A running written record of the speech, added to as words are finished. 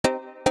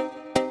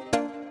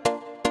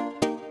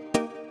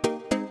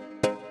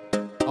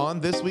on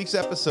this week's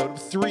episode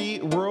of Three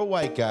Rural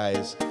White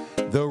Guys,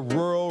 the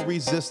rural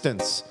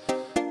resistance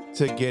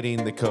to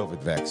getting the COVID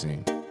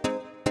vaccine.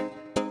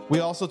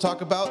 We also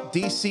talk about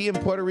D.C. and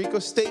Puerto Rico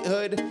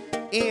statehood,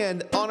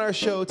 and on our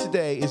show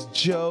today is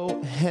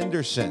Joe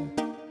Henderson.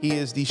 He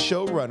is the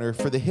showrunner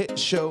for the hit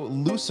show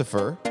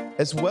Lucifer,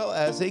 as well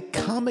as a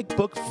comic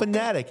book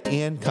fanatic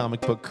and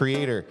comic book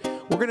creator.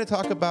 We're going to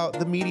talk about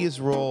the media's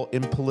role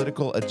in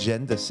political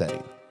agenda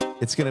setting.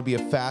 It's going to be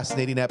a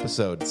fascinating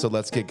episode, so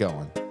let's get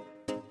going.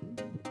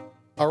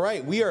 All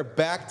right, we are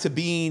back to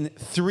being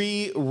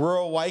three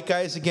rural white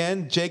guys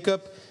again.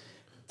 Jacob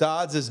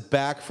Dodds is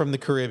back from the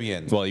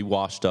Caribbean. Well, he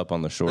washed up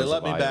on the shores. They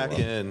let me back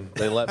in.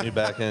 They let me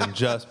back in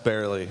just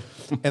barely.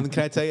 And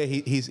can I tell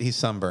you, he's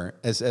sunburnt.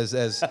 As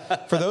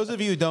for those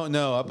of you who don't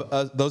know,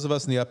 those of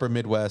us in the upper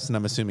Midwest, and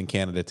I'm assuming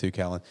Canada too,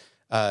 Callan,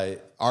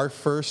 our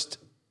first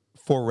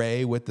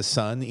foray with the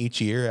sun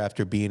each year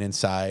after being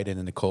inside and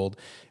in the cold,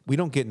 we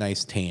don't get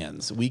nice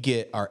tans. We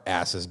get our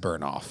asses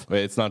burn off.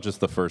 It's not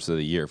just the first of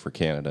the year for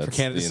Canada. For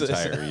Canada, the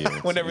entire year.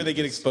 Whenever they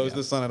get exposed to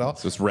the sun at all.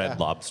 It's just red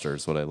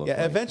lobsters, what I look like.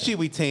 Eventually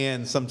we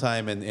tan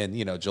sometime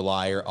in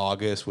July or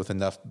August with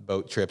enough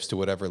boat trips to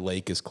whatever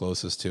lake is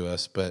closest to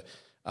us. But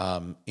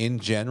in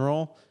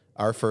general,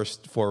 our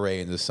first foray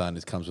into the sun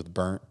comes with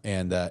burnt.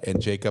 And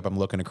Jacob, I'm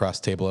looking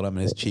across the table at him,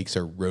 and his cheeks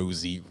are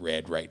rosy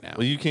red right now.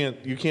 Well, you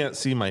can't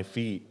see my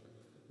feet,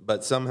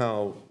 but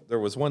somehow there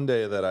was one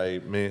day that I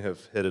may have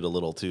hit it a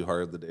little too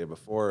hard the day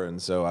before,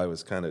 and so I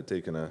was kind of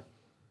taking a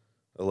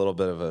little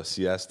bit of a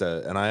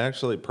siesta, and I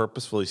actually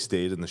purposefully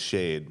stayed in the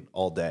shade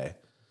all day,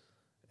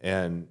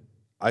 and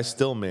I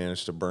still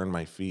managed to burn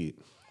my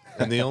feet.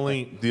 And the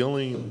only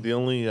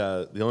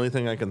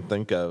thing I can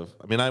think of,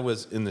 I mean, I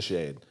was in the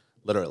shade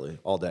literally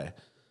all day.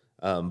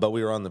 But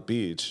we were on the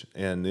beach,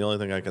 and the only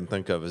thing I can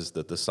think of is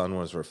that the sun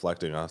was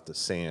reflecting off the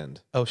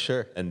sand. Oh,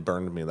 sure. And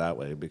burned me that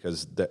way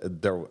because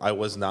I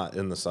was not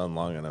in the sun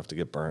long enough to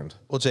get burned.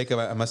 Well, Jacob,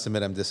 I must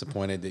admit I'm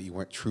disappointed that you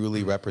weren't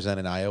truly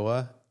representing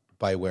Iowa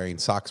by wearing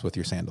socks with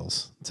your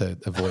sandals to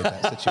avoid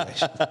that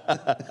situation.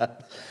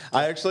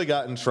 I actually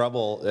got in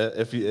trouble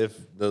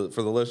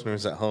for the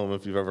listeners at home,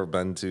 if you've ever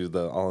been to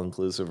the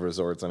all-inclusive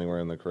resorts anywhere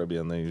in the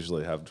Caribbean, they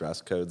usually have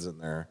dress codes in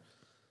their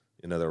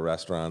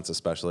restaurants,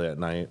 especially at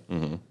night.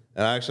 Mm-hmm.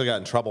 And I actually got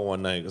in trouble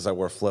one night because I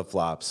wore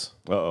flip-flops.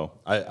 Uh-oh.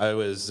 I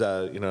was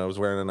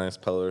wearing a nice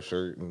polo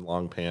shirt and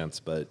long pants,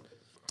 but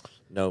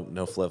no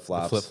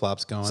flip-flops.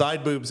 Flip-flops going.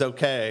 Side boobs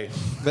okay,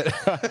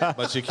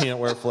 but you can't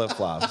wear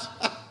flip-flops.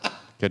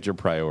 Get your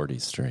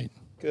priorities straight.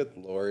 Good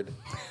Lord.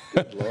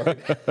 Good Lord.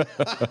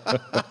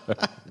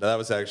 That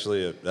was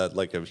actually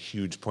a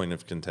huge point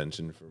of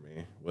contention for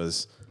me,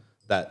 was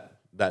that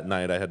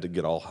night I had to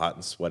get all hot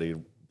and sweaty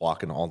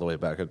walking all the way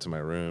back up to my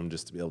room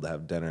just to be able to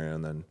have dinner,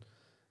 and then...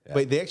 Yeah.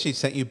 Wait, they actually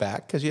sent you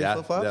back because you had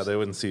flip-flops? Yeah, they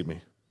wouldn't see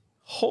me.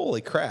 Holy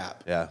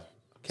crap. Yeah.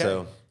 Okay.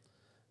 So,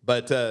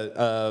 but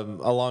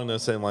along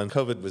those same lines,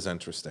 COVID was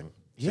interesting.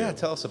 Yeah,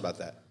 tell us about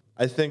that.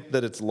 I think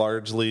that it's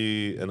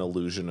largely an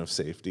illusion of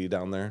safety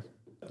down there.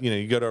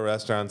 You go to a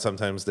restaurant,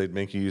 sometimes they'd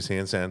make you use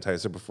hand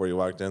sanitizer before you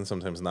walked in,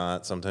 sometimes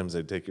not. Sometimes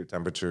they'd take your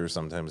temperature,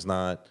 sometimes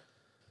not.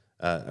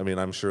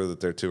 I'm sure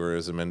that their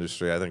tourism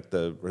industry, I think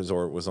the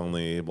resort was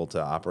only able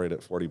to operate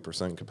at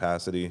 40%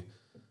 capacity.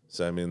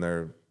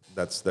 So,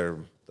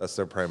 that's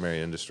their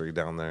primary industry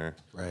down there.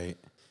 Right.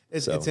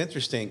 It's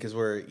interesting because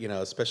we're,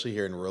 especially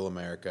here in rural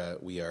America,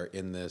 we are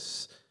in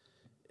this,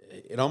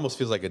 it almost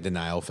feels like a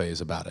denial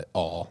phase about it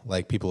all.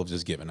 Like people have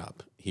just given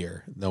up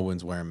here. No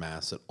one's wearing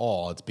masks at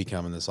all. It's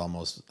becoming this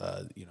almost,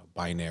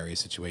 binary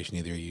situation.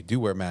 Either you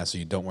do wear masks or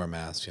you don't wear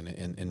masks. And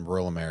in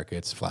rural America,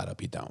 it's flat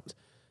up you don't.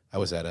 I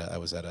was at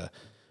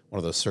one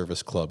of those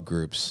service club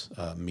groups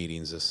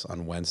meetings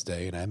on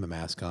Wednesday, and I had my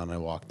mask on. I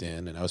walked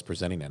in, and I was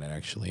presenting at it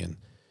actually, and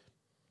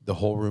the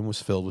whole room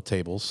was filled with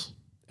tables.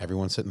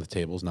 Everyone sitting at the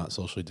tables, not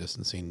socially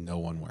distancing, no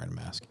one wearing a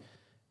mask.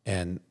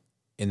 And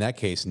in that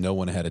case, no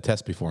one had a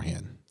test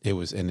beforehand. It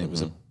was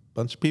a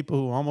bunch of people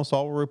who almost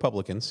all were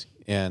Republicans.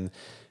 And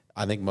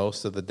I think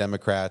most of the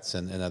Democrats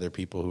and other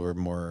people who are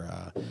more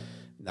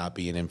not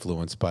being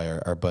influenced by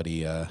our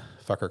buddy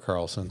Fucker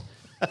Carlson,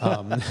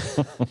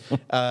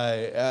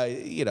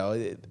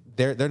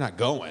 they're not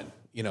going,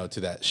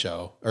 to that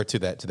show or to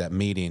that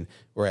meeting,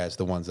 whereas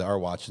the ones that are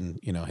watching,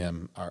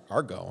 him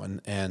are going,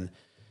 and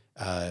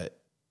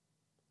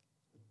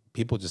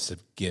people just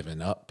have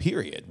given up,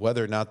 period,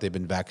 whether or not they've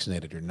been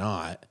vaccinated or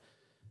not,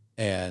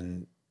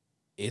 and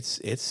it's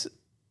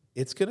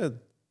going to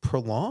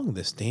prolong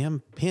this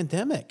damn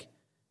pandemic,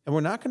 and we're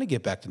not going to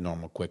get back to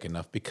normal quick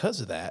enough because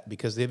of that,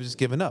 because they've just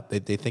given up.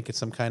 They think it's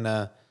some kind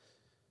of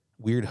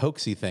weird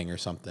hoaxy thing or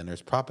something.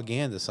 There's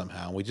propaganda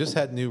somehow. We just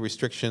had new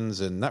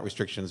restrictions, and not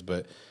restrictions,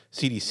 but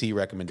CDC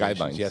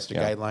recommendations.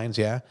 Guidelines.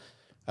 Yeah.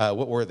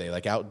 What were they?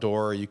 Like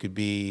outdoor, you could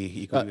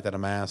be without a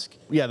mask?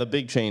 Yeah, the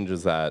big change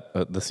is that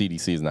the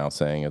CDC is now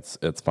saying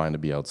it's fine to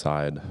be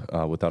outside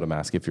without a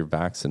mask if you're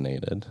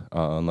vaccinated,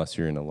 unless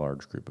you're in a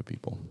large group of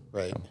people.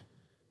 Right.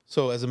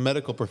 So as a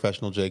medical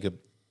professional, Jacob,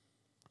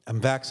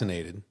 I'm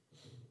vaccinated.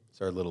 It's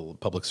our little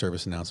public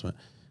service announcement.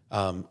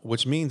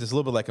 which means it's a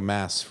little bit like a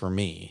mask for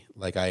me.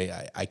 Like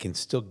I can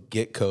still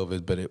get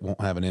COVID, but it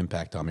won't have an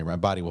impact on me. My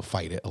body will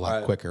fight it a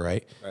lot quicker,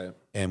 right? Right.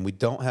 And we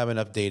don't have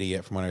enough data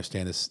yet, from what I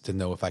understand, this to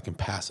know if I can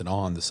pass it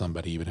on to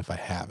somebody, even if I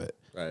have it.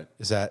 Right.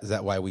 Is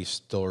that why we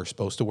still are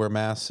supposed to wear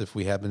masks if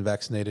we have been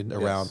vaccinated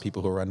around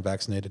people who are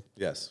unvaccinated?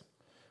 Yes.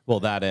 Well,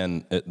 that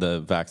and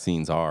the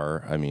vaccines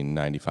are,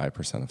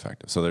 95%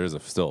 effective. So there's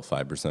still a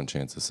 5%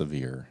 chance of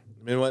severe.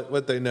 I mean,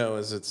 what they know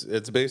is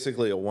it's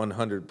basically a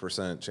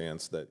 100%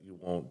 chance that you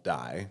won't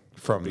die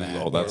From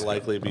that. or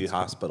likely be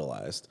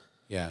hospitalized.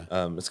 Yeah.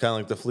 It's kind of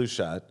like the flu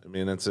shot. I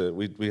mean,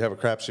 we have a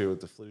crapshoot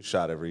with the flu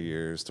shot every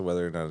year as to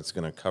whether or not it's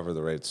going to cover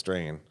the right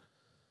strain.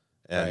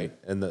 And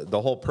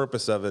the whole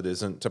purpose of it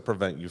isn't to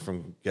prevent you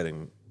from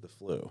getting the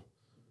flu.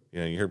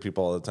 You hear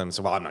people all the time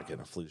say, well, I'm not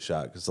getting a flu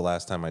shot because the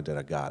last time I did,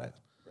 I got it.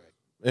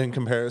 In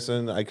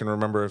comparison, I can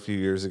remember a few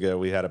years ago,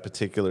 we had a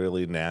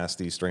particularly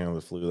nasty strain of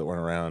the flu that went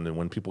around, and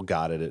when people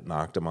got it, it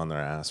knocked them on their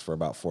ass for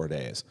about 4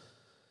 days.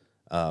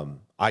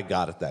 I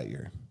got it that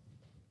year.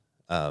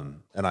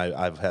 And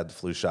I've had the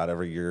flu shot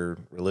every year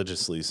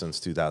religiously since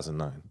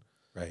 2009.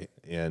 Right.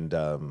 And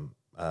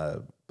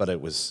but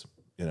it was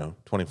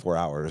 24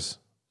 hours.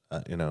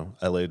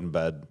 I laid in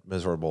bed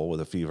miserable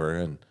with a fever,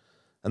 and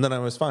then I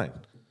was fine.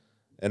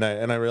 And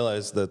I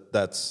realized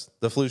that's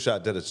the flu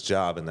shot did its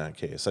job in that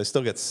case. I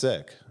still get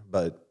sick,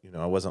 but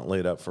I wasn't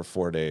laid up for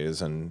 4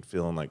 days and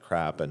feeling like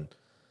crap. And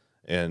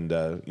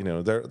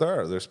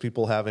there's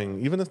people having,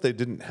 even if they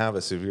didn't have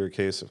a severe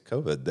case of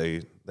COVID,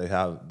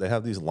 they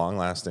have these long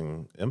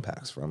lasting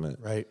impacts from it.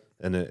 Right.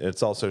 And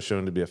it's also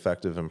shown to be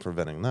effective in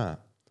preventing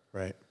that.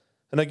 Right.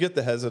 And I get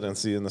the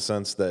hesitancy in the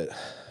sense that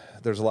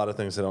there's a lot of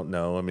things they don't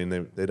know. I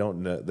mean, they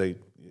don't know,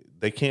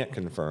 they can't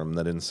confirm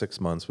that in 6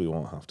 months we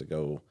won't have to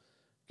go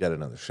get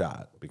another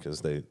shot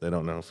because they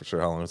don't know for sure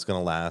how long it's going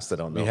to last. They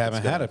don't know. We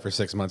haven't had it for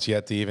 6 months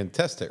yet to even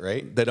test it,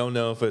 right? They don't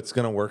know if it's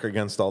going to work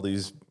against all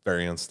these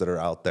variants that are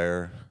out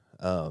there.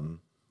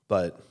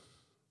 But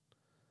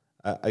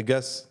I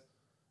guess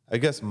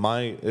it's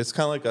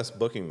kind of like us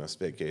booking this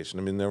vacation.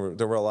 I mean, there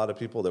were a lot of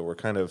people that were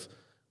kind of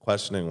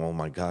questioning, well,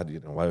 my God,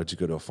 why would you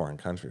go to a foreign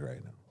country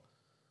right now?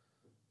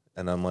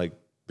 And I'm like,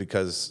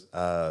 because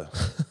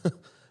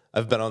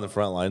I've been on the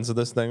front lines of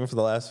this thing for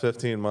the last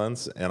 15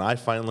 months, and I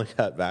finally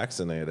got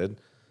vaccinated.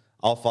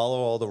 I'll follow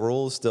all the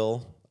rules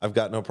still. I've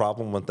got no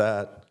problem with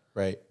that.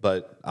 Right.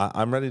 But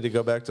I'm ready to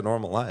go back to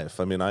normal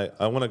life. I mean, I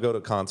want to go to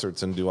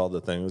concerts and do all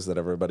the things that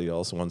everybody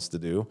else wants to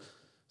do.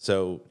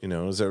 So,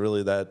 is it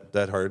really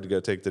that hard to go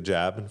take the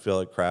jab and feel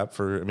like crap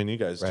you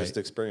guys just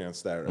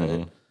experienced that, right?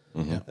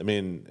 Mm-hmm. Mm-hmm. I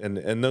mean,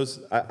 and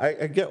those,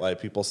 I get why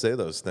people say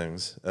those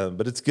things,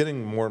 but it's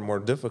getting more and more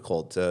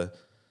difficult to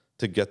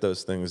get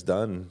those things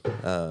done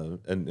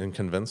and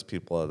convince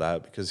people of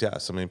that because,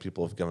 so many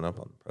people have given up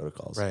on the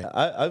protocols. Right.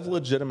 I've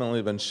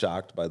legitimately been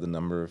shocked by the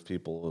number of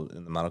people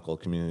in the medical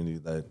community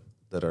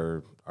that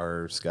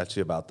are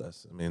sketchy about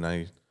this. I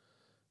mean,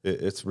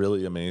 it's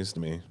really amazed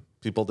me.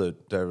 People that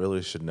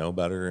really should know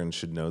better and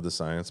should know the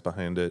science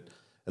behind it.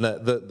 And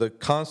the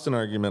constant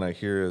argument I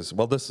hear is,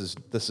 well, this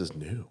is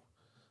new.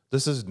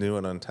 This is new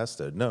and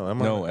untested. No,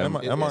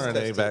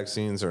 mRNA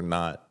vaccines are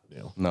not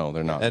new. No,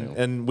 they're not new.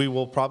 And we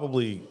will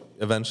probably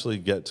eventually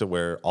get to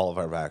where all of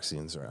our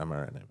vaccines are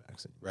mRNA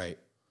vaccines. Right.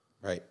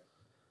 Right.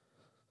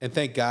 And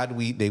thank God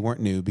they weren't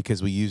new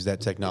because we used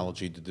that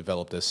technology to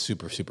develop this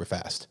super, super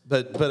fast.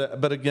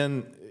 But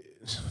again,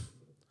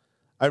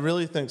 I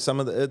really think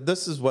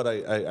this is what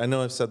I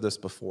know I've said this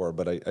before,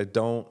 but I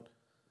don't.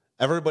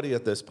 Everybody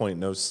at this point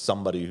knows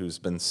somebody who's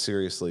been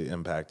seriously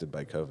impacted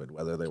by COVID,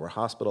 whether they were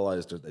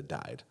hospitalized or they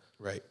died.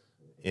 Right.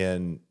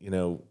 And,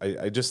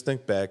 I just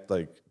think back,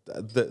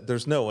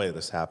 there's no way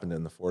this happened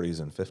in the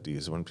 40s and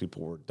 50s when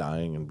people were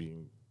dying and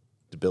being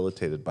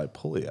debilitated by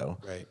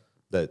polio. Right.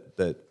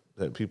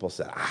 That people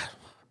said,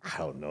 I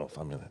don't know if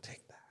I'm going to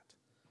take that.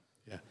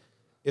 Yeah.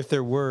 If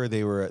there were,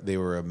 they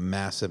were a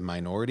massive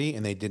minority,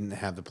 and they didn't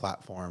have the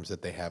platforms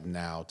that they have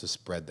now to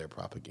spread their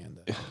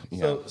propaganda.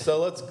 Yeah. So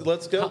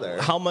let's go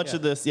there. How much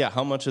of this? Yeah.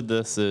 How much of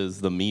this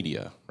is the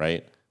media,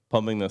 right?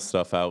 Pumping this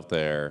stuff out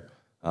there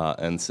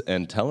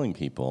and telling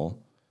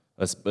people,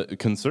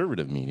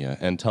 conservative media,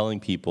 and telling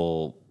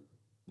people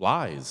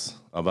lies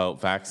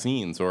about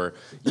vaccines, or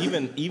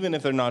even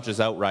if they're not just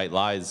outright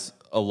lies,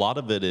 a lot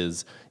of it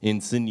is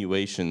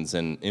insinuations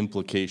and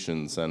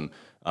implications and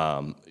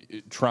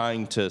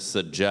trying to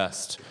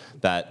suggest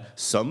that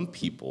some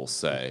people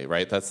say,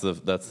 right? That's the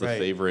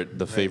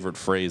Right. favorite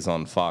phrase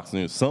on Fox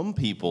News. Some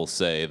people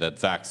say that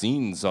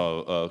vaccines,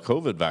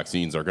 COVID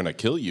vaccines, are going to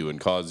kill you and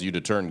cause you to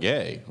turn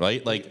gay,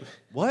 right? Like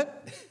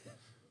what?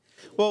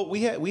 Well,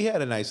 we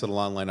had a nice little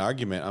online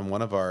argument on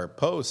one of our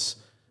posts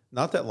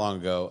not that long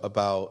ago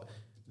about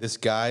this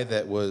guy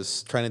that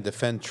was trying to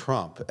defend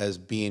Trump as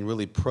being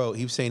really pro.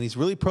 He was saying he's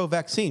really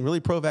pro-vaccine, really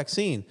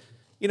pro-vaccine.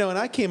 And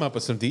I came up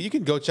with some things. You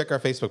can go check our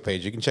Facebook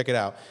page. You can check it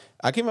out.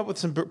 I came up with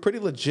some pretty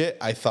legit,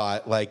 I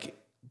thought,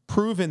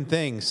 proven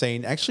things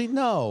saying, actually,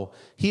 no,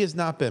 he has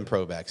not been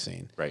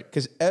pro-vaccine. Right.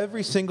 Because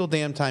every single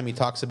damn time he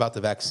talks about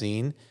the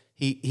vaccine,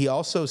 he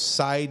also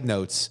side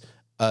notes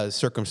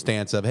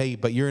circumstance of, hey,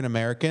 but you're an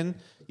American,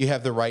 you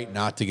have the right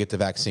not to get the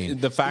vaccine.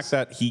 The fact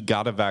that he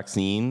got a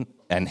vaccine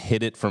and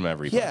hid it from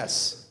everybody.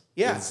 Yes.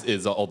 Yeah.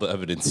 Is all the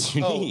evidence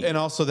you need. And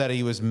also that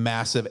he was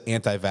massive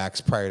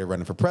anti-vax prior to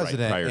running for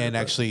president, and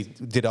actually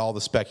did all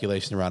the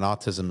speculation around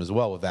autism as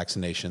well with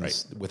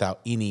vaccinations without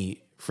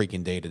any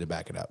freaking data to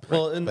back it up.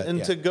 Well,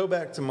 to go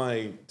back to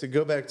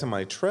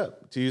my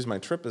trip, to use my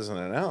trip as an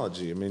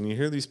analogy, I mean, you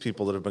hear these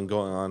people that have been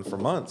going on for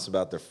months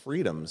about their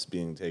freedoms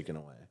being taken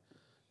away.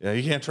 You know,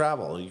 you can't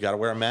travel. You got to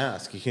wear a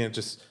mask. You can't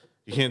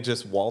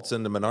just waltz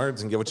into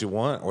Menards and get what you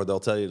want, or they'll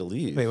tell you to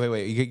leave.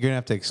 Wait. You're going to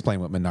have to explain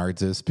what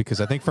Menards is, because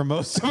I think for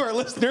most of our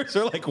listeners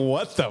are like,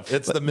 what the?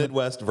 It's the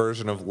Midwest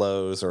version of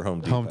Lowe's or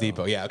Home Depot. Home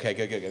Depot. Yeah. Okay.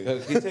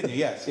 Good. Continue.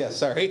 Yes.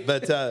 Sorry.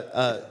 But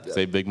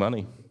save big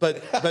money.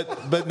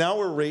 But now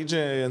we're raging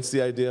against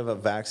the idea of a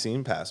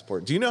vaccine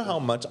passport. Do you know how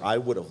much I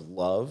would have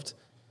loved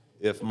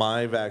if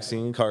my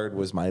vaccine card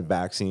was my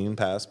vaccine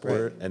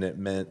passport, and it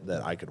meant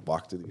that I could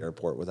walk to the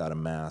airport without a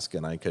mask,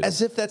 and I could,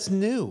 as if that's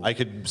new. I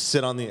could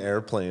sit on the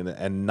airplane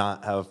and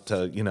not have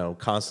to,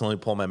 constantly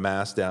pull my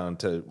mask down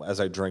as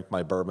I drink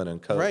my bourbon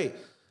and Coke. Right.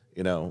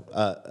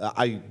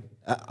 I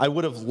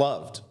would have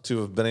loved to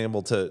have been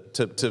able to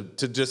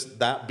just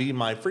that be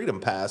my freedom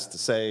pass to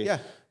say. Yeah.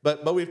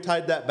 But we've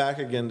tied that back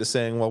again to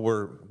saying, well,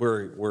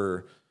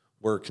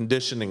 we're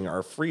conditioning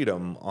our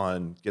freedom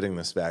on getting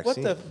this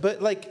vaccine. But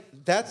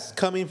that's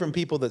coming from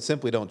people that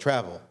simply don't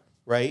travel,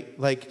 right?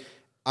 Like,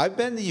 I've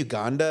been to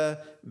Uganda,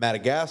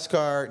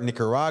 Madagascar,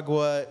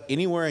 Nicaragua,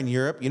 anywhere in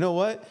Europe. You know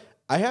what?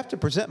 I have to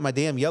present my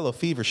damn yellow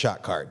fever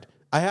shot card.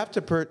 I have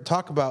to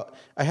talk about.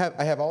 I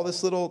have all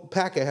this little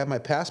packet. I have my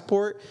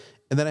passport,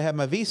 and then I have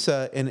my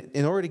visa. And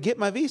in order to get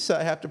my visa,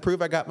 I have to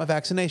prove I got my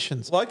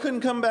vaccinations. Well, I couldn't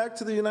come back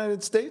to the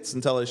United States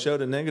until I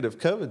showed a negative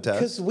COVID test.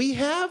 Because we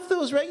have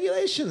those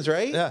regulations,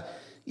 right? Yeah.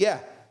 Yeah.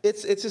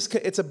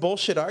 It's a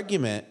bullshit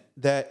argument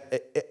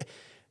that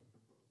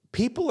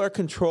people are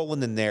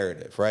controlling the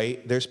narrative,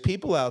 right? There's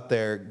people out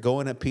there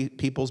going at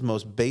people's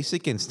most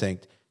basic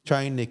instinct,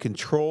 trying to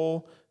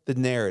control the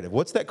narrative.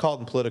 What's that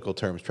called in political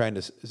terms?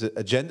 Is it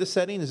agenda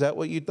setting? Is that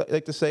what you'd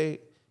like to say,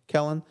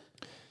 Kellen?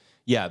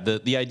 Yeah,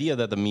 the idea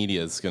that the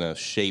media is going to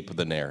shape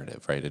the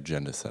narrative, right?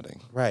 Agenda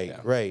setting. Right, yeah.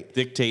 Right.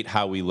 Dictate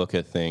how we look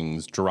at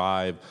things,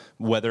 drive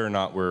whether or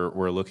not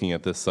we're looking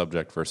at this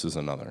subject versus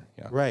another.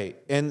 Yeah. Right.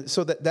 And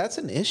so that's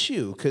an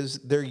issue, because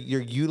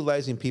you're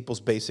utilizing people's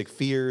basic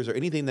fears or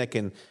anything that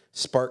can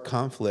spark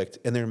conflict,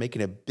 and they're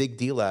making a big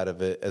deal out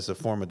of it as a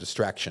form of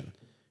distraction.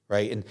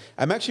 Right. And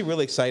I'm actually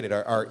really excited.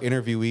 Our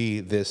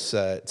interviewee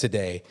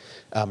today,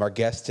 our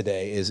guest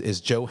today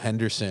is Joe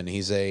Henderson.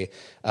 He's a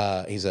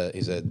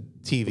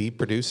TV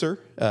producer,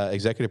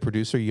 executive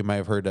producer. You might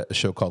have heard a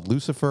show called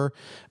Lucifer.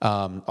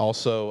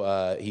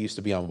 Also, he used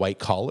to be on White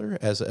Collar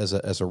as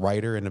a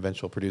writer and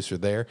eventual producer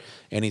there.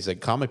 And he's a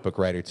comic book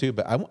writer too.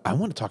 But I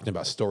want to talk to him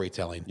about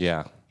storytelling.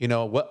 Yeah. We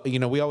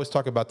always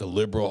talk about the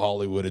liberal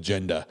Hollywood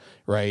agenda,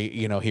 right?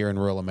 Here in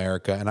rural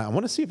America. And I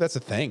want to see if that's a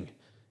thing.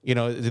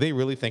 Do they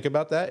really think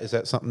about that? Is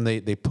that something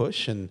they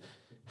push, and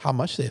how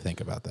much they think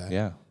about that?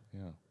 Yeah.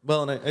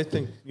 Well, and I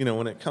think,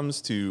 when it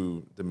comes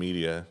to the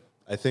media,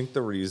 I think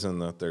the reason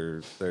that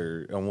they're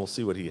and we'll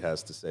see what he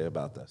has to say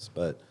about this,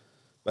 but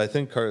I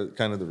think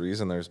kind of the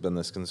reason there's been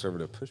this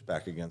conservative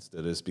pushback against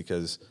it is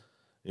because,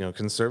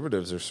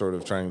 conservatives are sort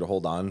of trying to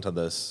hold on to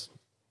this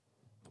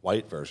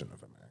white version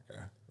of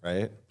America,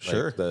 right?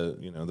 Sure. Like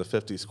the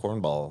 50s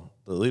cornball,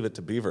 the Leave It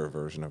to Beaver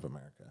version of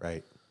America.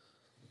 Right.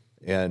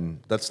 And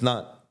that's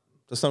not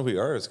who we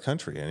are as a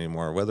country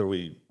anymore. Whether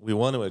we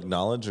want to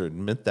acknowledge or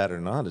admit that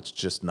or not, it's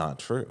just not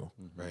true.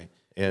 Right.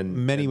 And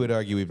many would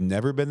argue we've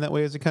never been that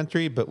way as a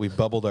country, but we've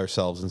bubbled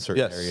ourselves in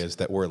certain areas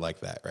that were like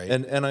that, right?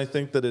 And I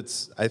think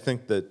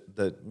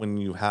that when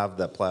you have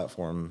that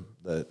platform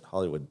that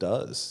Hollywood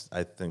does,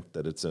 I think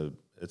that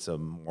it's a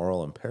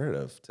moral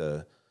imperative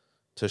to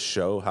try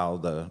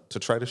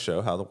to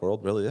show how the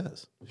world really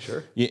is.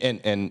 Sure. Yeah,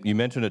 and you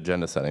mentioned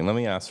agenda setting. Let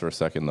me ask for a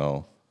second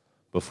though,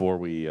 before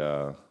we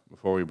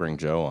bring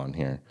Joe on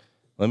here.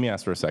 Let me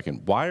ask for a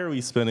second. Why are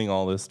we spending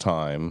all this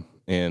time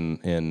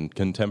in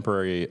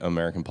contemporary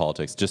American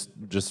politics just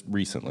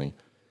recently?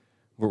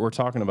 We're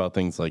talking about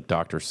things like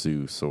Dr.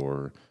 Seuss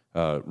or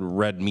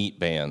red meat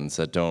bans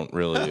that don't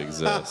really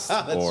exist,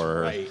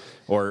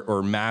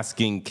 or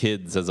masking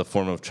kids as a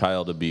form of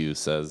child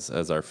abuse,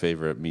 as our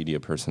favorite media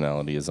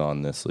personality is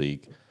on this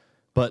week.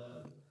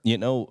 But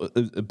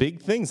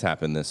big things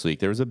happened this week.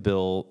 There was a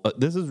bill.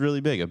 This is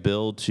really big. A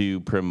bill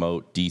to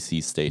promote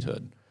DC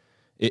statehood.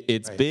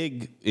 It's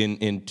big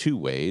in two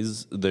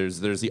ways. There's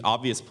the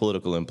obvious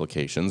political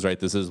implications, right?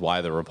 This is why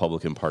the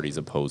Republican Party's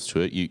opposed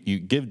to it. You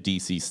give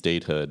DC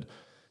statehood.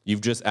 You've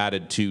just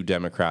added 2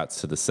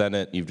 Democrats to the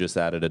Senate. You've just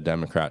added a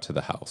Democrat to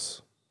the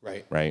House.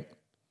 Right.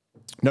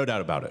 No doubt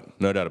about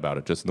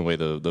it. Just in the way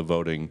the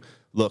voting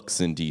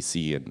looks in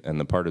D.C. and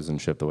the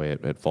partisanship, the way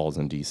it falls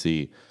in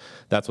D.C.,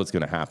 that's what's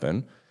going to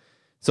happen.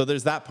 So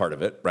there's that part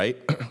of it, right?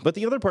 But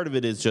the other part of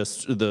it is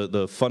just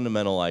the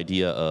fundamental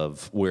idea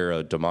of we're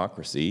a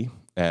democracy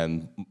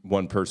and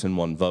one person,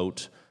 one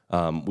vote.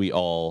 We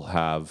all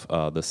have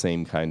the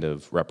same kind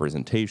of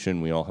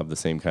representation. We all have the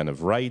same kind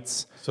of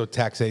rights. So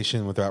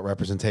taxation without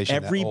representation.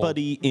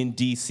 Everybody in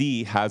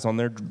D.C. has on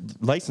their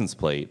license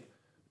plate.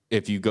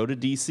 If you go to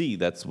D.C.,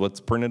 that's what's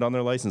printed on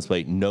their license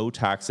plate. No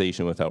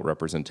taxation without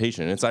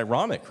representation. It's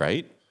ironic,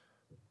 right?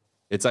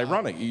 It's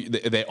ironic.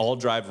 They all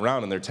drive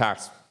around and they're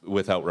taxed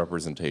without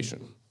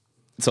representation.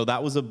 So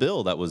that was a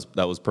bill that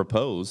was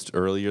proposed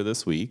earlier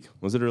this week.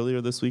 Was it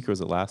earlier this week or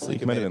was it last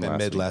week? It might have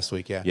been last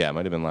week, yeah. Yeah, it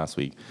might have been last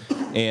week.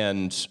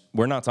 And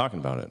we're not talking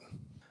about it.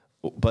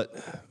 But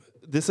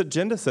this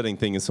agenda setting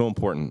thing is so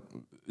important.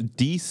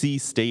 D.C.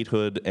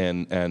 statehood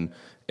and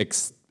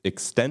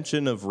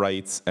extension of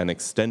rights and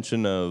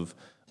extension of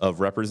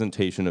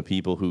representation of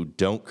people who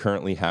don't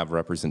currently have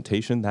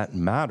representation, that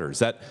matters.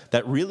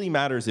 That really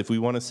matters if we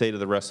want to say to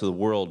the rest of the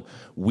world,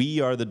 we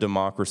are the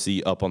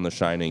democracy up on the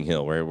shining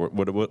hill. Right?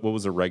 What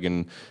was a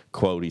Reagan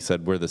quote? He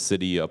said, we're the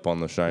city up on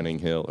the shining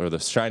hill, or the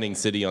shining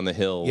city on the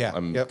hill. Yeah,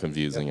 I'm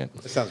confusing it.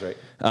 That sounds right.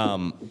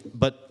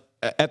 But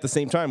at the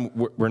same time,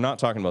 we're not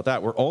talking about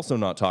that. We're also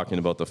not talking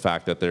about the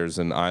fact that there's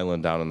an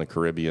island down in the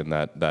Caribbean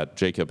that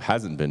Jacob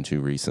hasn't been to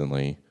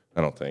recently,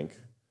 I don't think.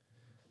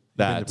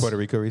 Been to Puerto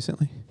Rico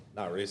recently?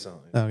 Not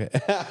recently. Okay.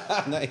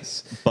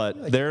 Nice.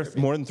 But there's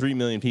more than 3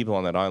 million people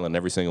on that island.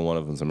 Every single one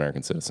of them is an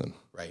American citizen.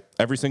 Right.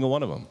 Every single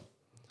one of them.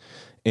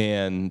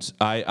 And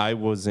I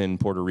was in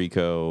Puerto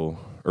Rico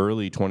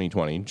early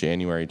 2020,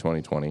 January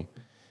 2020.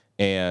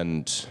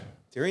 And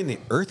during the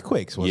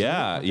earthquakes, wasn't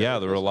it? Yeah.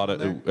 There were a lot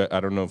of, I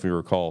don't know if you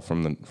recall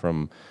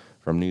from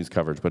news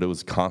coverage, but it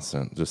was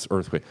constant, just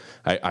earthquake.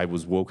 I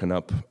was woken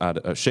up,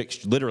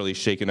 literally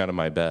shaken out of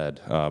my bed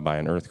by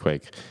an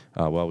earthquake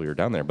while we were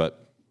down there. But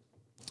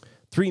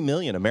 3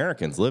 million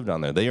Americans live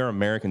down there. They are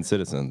American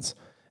citizens,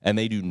 and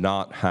they do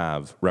not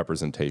have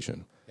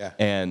representation. Yeah.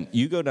 And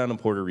you go down to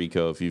Puerto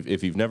Rico if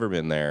you've never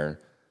been there,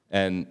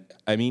 and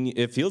I mean,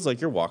 it feels like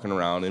you're walking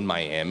around in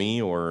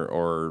Miami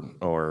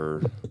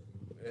or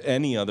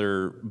any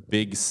other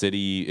big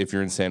city. If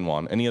you're in San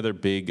Juan, any other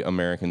big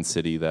American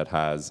city that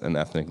has an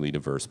ethnically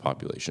diverse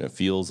population, it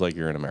feels like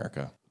you're in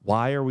America.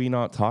 Why are we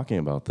not talking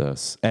about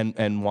this?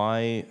 And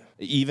why,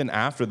 even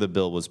after the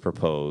bill was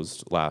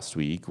proposed last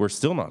week, we're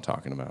still not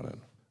talking about it?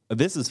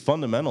 This is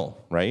fundamental,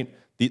 right?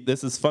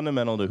 This is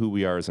fundamental to who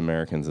we are as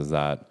Americans, is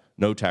that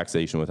no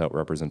taxation without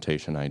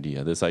representation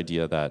idea. This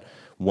idea that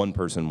one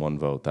person, one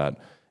vote, that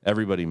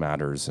everybody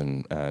matters,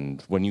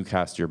 and when you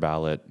cast your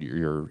ballot,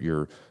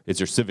 it's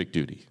your civic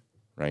duty,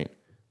 right?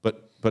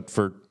 But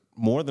for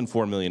more than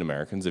 4 million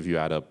Americans, if you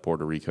add up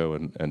Puerto Rico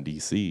and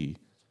D.C.,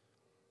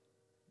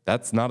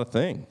 that's not a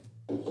thing.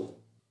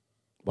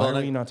 Why are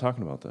we not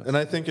talking about this? And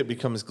I think it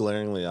becomes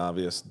glaringly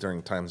obvious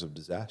during times of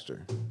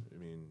disaster. I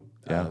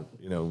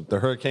mean, the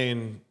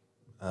hurricane,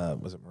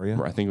 was it Maria?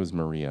 I think it was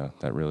Maria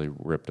that really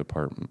ripped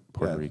apart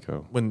Puerto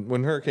Rico.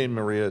 When Hurricane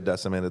Maria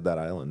decimated that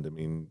island, I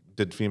mean,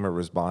 did FEMA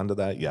respond to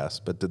that? Yes.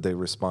 But did they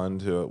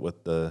respond to it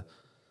with the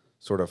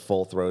sort of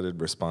full-throated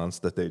response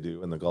that they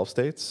do in the Gulf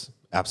states?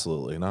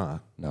 Absolutely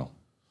not. No.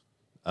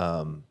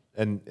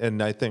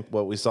 And I think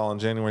what we saw on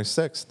January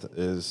 6th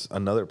is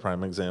another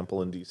prime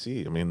example in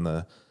D.C. I mean,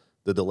 the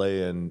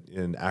delay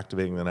in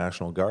activating the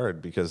National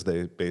Guard because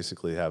they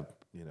basically have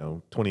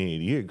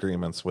 2080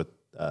 agreements with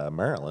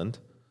Maryland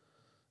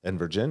and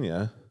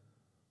Virginia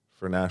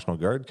for National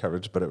Guard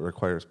coverage, but it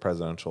requires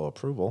presidential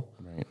approval,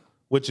 right?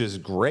 Which is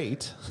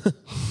great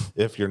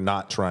if you're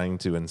not trying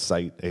to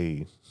incite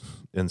a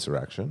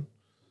insurrection.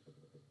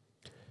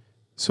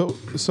 So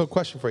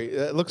question for you.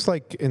 It looks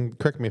like, and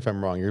correct me if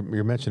I'm wrong,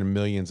 you're mentioning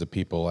millions of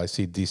people. I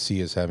see D.C.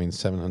 as having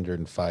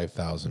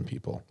 705,000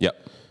 people.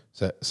 Yep. Does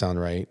that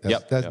sound right?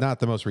 That's not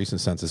the most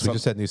recent census. We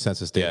just had new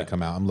census data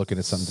come out. I'm looking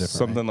at something different.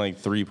 Something like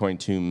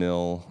 3.2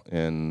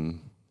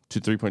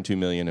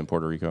 million in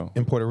Puerto Rico.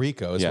 In Puerto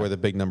Rico is where the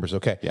big numbers.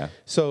 Okay. Yeah.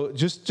 So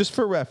just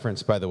for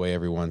reference, by the way,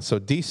 everyone. So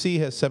D.C.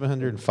 has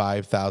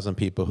 705,000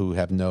 people who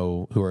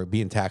are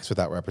being taxed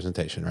without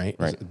representation. Right.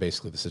 Right. Is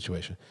basically the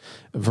situation.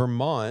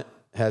 Vermont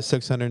has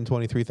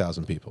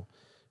 623,000 people.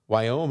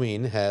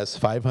 Wyoming has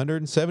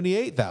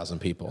 578,000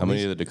 people. How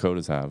many do the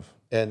Dakotas have?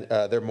 And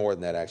they're more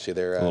than that, actually.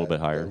 They're a little bit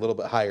higher. A little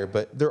bit higher,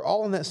 but they're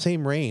all in that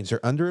same range.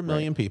 They're under 1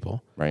 million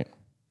people. Right.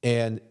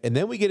 And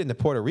then we get into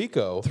Puerto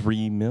Rico.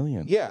 3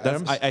 million.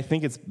 Yeah. I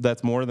think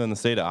that's more than the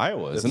state of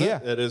Iowa, isn't it?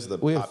 Yeah. It is the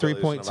we have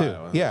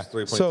 3.2. Yeah.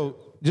 3.2. So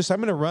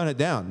I'm going to run it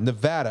down.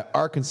 Nevada,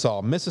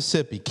 Arkansas,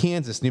 Mississippi,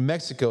 Kansas, New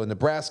Mexico,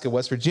 Nebraska,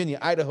 West Virginia,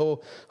 Idaho,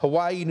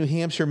 Hawaii, New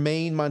Hampshire,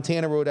 Maine,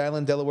 Montana, Rhode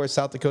Island, Delaware,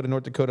 South Dakota,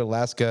 North Dakota,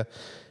 Alaska,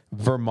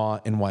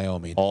 Vermont, and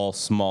Wyoming. All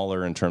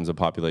smaller in terms of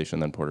population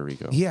than Puerto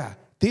Rico. Yeah.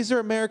 These are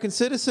American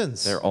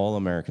citizens. They're all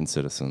American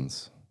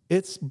citizens.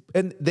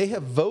 And they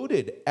have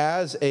voted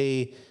as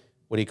a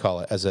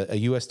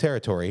U.S.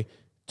 territory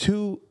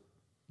to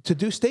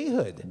do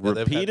statehood.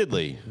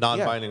 Repeatedly.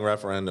 Non-binding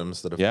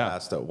referendums that have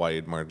passed at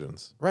wide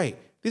margins. Right.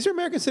 These are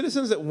American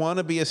citizens that want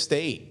to be a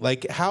state.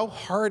 Like, how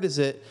hard is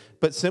it?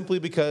 But simply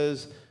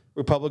because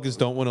Republicans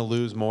don't want to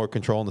lose more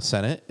control in the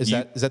Senate? Is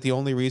that the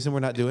only reason we're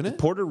not doing it?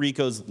 Puerto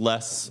Rico's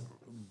less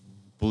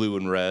blue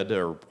and red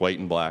or white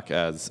and black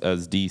as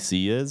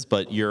DC is,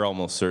 but you're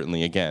almost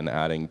certainly, again,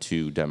 adding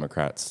 2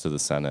 Democrats to the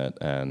Senate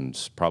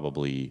and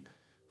probably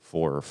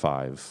 4 or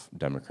 5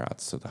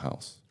 Democrats to the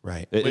House.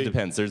 Right. It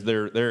depends.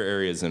 There are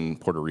areas in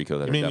Puerto Rico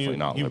that are definitely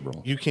not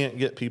liberal. You can't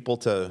get people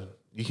to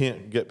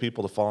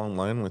fall in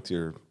line with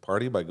your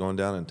party by going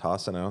down and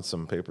tossing out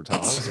some paper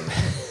towels.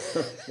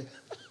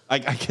 I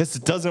guess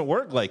it doesn't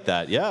work like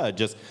that. Yeah,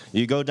 just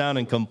you go down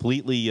and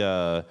completely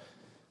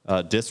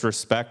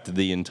disrespect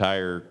the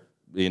entire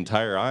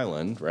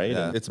island, right?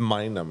 Yeah. It's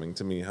mind-numbing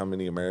to me how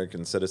many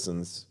American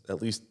citizens,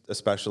 at least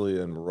especially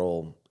in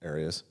rural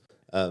areas,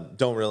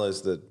 don't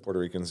realize that Puerto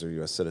Ricans are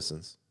U.S.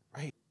 citizens.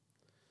 Right.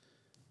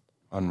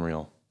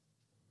 Unreal.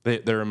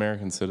 They're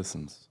American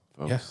citizens,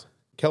 folks. Yeah.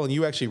 Kellen,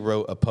 you actually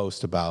wrote a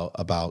post about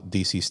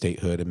DC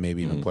statehood and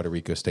maybe even Puerto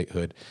Rico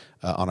statehood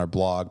on our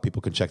blog.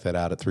 People can check that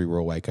out at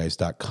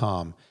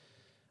 3ruralwhiteguys.com.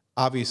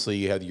 Obviously,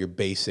 you have your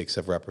basics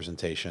of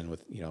representation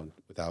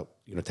without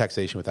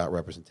taxation without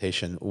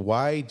representation.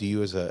 Why do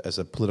you, as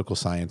a political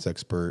science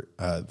expert,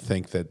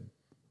 think that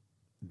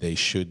we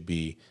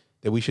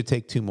should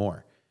take 2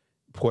 more,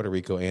 Puerto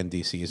Rico and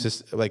DC? Is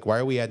this like, why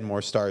are we adding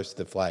more stars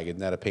to the flag? Isn't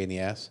that a pain in the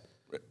ass?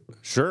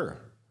 Sure.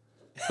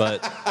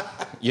 But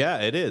yeah,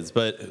 it is.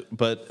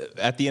 But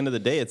at the end of the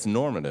day, it's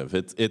normative.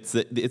 It's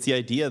the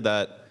idea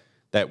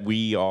that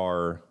we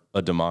are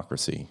a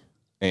democracy,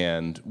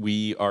 and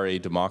we are a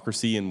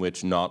democracy in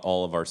which not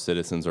all of our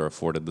citizens are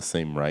afforded the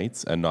same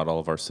rights, and not all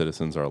of our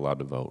citizens are allowed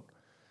to vote.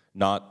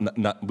 Not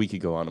we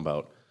could go on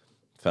about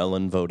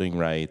felon voting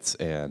rights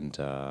and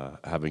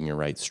having your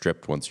rights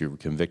stripped once you're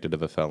convicted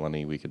of a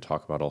felony. We could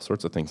talk about all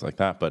sorts of things like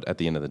that. But at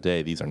the end of the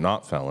day, these are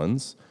not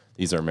felons.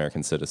 These are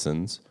American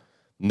citizens.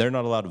 And they're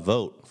not allowed to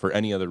vote for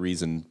any other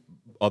reason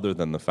other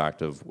than the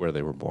fact of where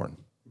they were born.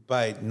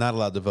 By not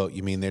allowed to vote,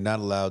 you mean they're not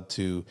allowed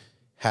to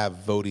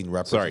have voting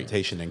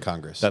representation in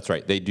Congress? That's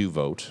right. They do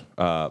vote.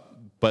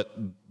 But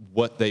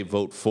what they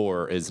vote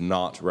for is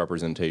not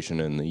representation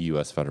in the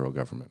U.S. federal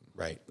government.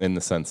 Right. In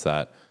the sense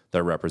that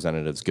their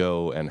representatives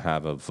go and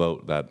have a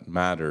vote that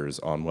matters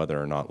on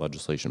whether or not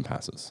legislation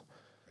passes.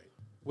 Right.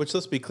 Which,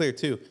 let's be clear,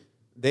 too,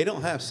 they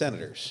don't have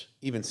senators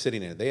even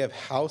sitting in it. They have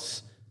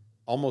House,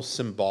 almost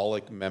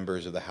symbolic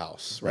members of the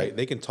House, right?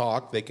 They can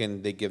talk, they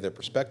give their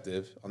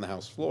perspective on the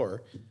House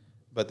floor,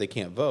 but they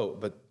can't vote.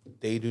 But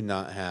they do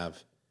not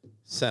have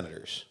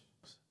senators.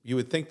 You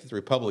would think that the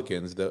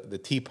Republicans, the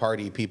Tea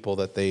Party people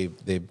that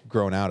they've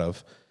grown out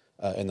of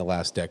in the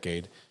last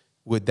decade,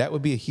 would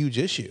be a huge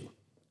issue,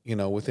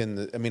 within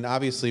the. I mean,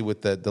 obviously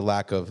with the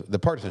lack of the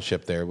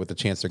partisanship there, with the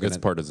chance they're going to.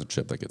 It's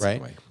partisanship that gets right. in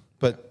the way.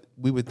 But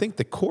we would think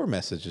the core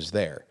message is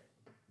there,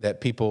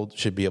 that people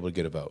should be able to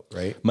get a vote,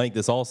 right? Mike,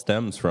 this all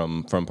stems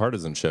from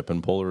partisanship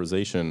and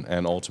polarization,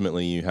 and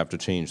ultimately you have to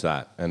change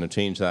that. And to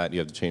change that, you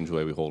have to change the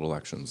way we hold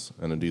elections.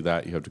 And to do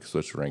that, you have to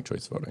switch to ranked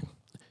choice voting.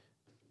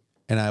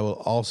 And I will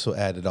also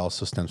add, it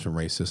also stems from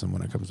racism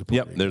when it comes to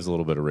Puerto Rico. There's a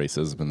little bit of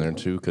racism in there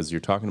too, because you're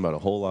talking about a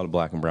whole lot of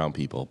black and brown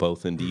people,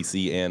 both in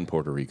D.C. and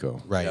Puerto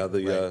Rico. Right.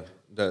 Yeah,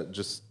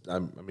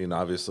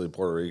 obviously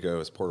Puerto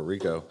Rico is Puerto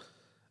Rico.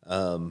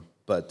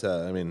 But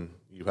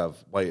you have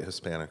white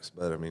Hispanics,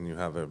 but you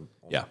have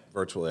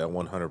virtually a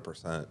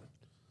 100%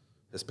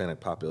 Hispanic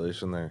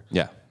population there.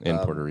 Yeah, in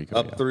Puerto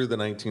Rico. Through the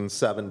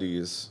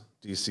 1970s,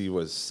 DC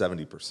was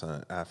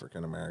 70%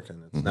 African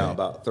American. It's now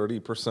about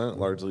 30%,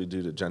 largely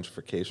due to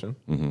gentrification.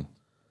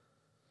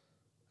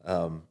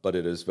 But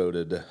it is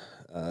voted. It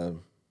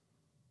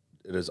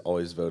has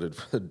always voted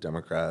for the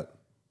Democrat.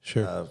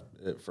 Sure.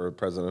 For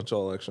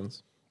presidential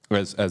elections,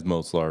 as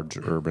most large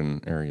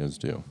urban areas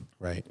do.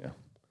 Right. Yeah.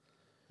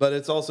 But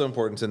it's also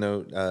important to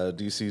note,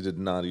 DC did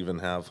not even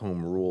have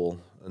home rule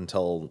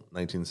until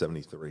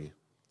 1973.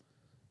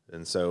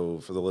 And so,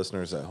 for the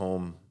listeners at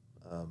home,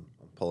 I'm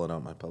pulling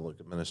out my public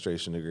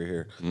administration degree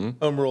here.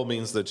 Home rule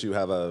means that you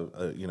have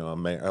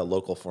a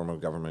local form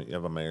of government. You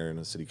have a mayor and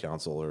a city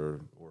council,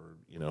 or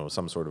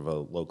some sort of a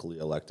locally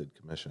elected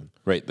commission.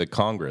 Right. The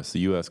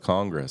U.S.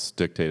 Congress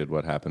dictated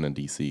what happened in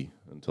D.C.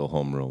 until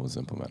home rule was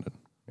implemented.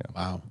 Yeah.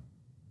 Wow.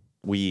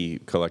 We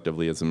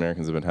collectively, as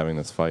Americans, have been having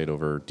this fight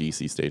over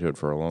D.C. statehood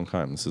for a long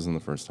time. This isn't the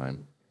first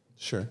time.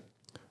 Sure.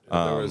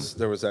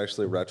 There was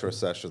actually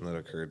retrocession that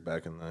occurred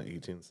back in the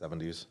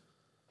 1870s.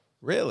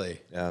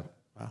 Really? Yeah.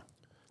 Wow.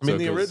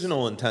 The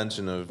original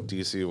intention of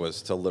D.C.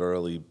 was to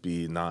literally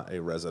be not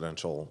a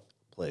residential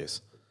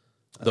place.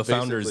 The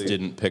founders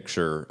didn't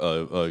picture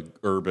a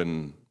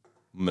urban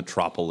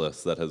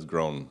metropolis that has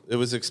grown. It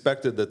was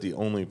expected that the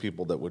only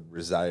people that would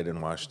reside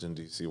in Washington,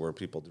 D.C. were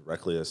people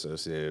directly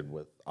associated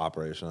with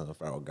operation of the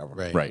federal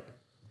government. Right.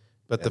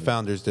 But the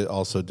founders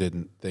also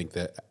didn't think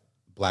that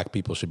black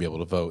people should be able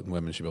to vote and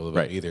women should be able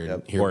to vote either.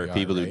 Yep. Or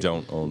people who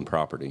don't own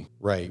property.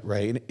 Right.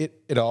 And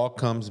it all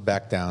comes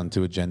back down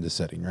to agenda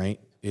setting, right?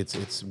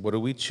 It's what do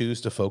we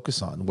choose to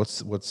focus on?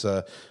 What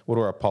do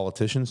our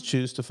politicians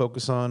choose to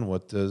focus on?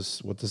 What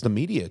does the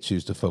media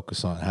choose to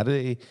focus on? How do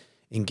they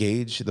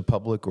engage the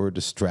public or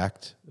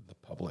distract the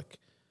public?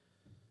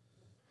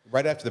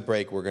 Right after the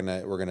break, we're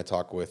gonna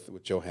talk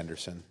with Joe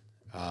Henderson,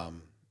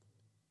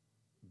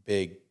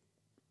 big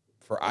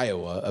for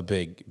Iowa, a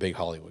big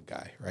Hollywood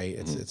guy, right?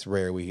 It's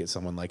rare we get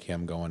someone like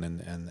him going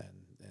and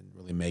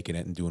really making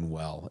it and doing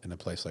well in a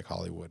place like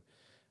Hollywood.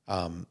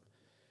 How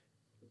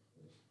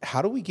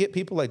do we get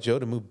people like Joe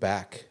to move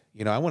back?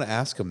 I want to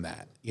ask him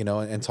that,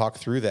 and talk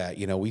through that.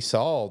 We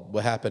saw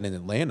what happened in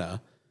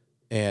Atlanta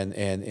and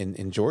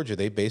in Georgia.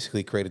 They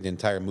basically created the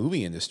entire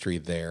movie industry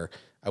there.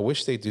 I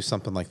wish they'd do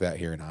something like that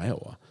here in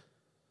Iowa.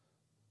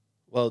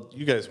 Well,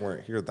 you guys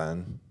weren't here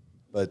then,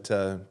 but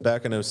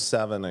back in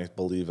 2007, I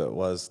believe it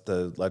was,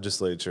 the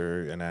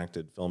legislature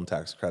enacted film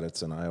tax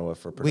credits in Iowa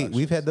for production. Wait,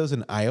 we've had those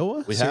in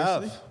Iowa? We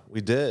Seriously? have.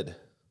 We did.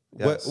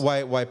 Yes.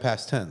 Why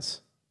past tense?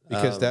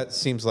 Because that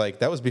seems like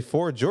that was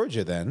before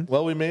Georgia then.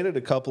 Well, we made it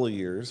a couple of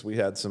years. We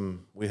had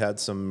some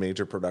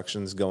major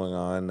productions going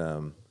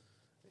on,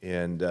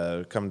 and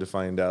come to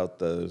find out,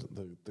 the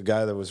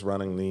guy that was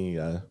running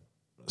the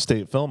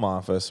state film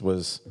office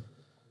was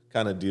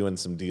kind of doing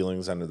some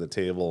dealings under the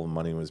table.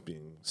 Money was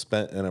being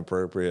spent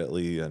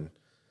inappropriately, and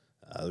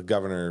the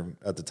governor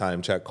at the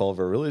time, Chet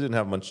Culver, really didn't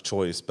have much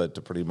choice but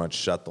to pretty much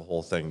shut the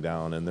whole thing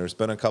down. And there's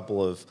been a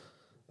couple of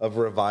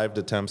revived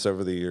attempts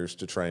over the years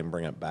to try and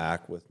bring it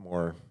back with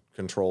more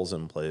controls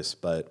in place,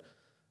 but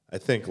I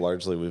think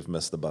largely we've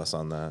missed the bus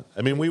on that.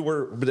 I mean, we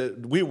were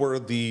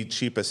the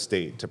cheapest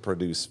state to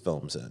produce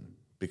films in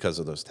because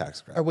of those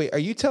tax credits. Are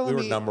you telling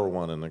me we were number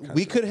one in the country?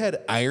 We could have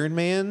had Iron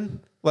Man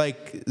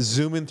like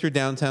zooming through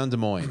downtown Des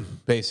Moines,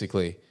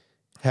 basically,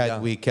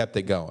 had we kept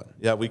it going.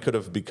 Yeah, we could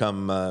have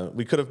become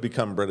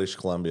British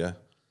Columbia.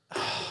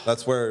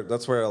 That's where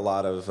a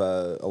lot of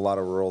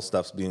rural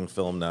stuff's being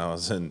filmed now,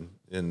 is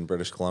in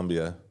British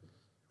Columbia,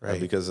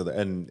 right? Because of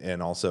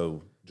and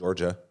also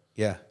Georgia.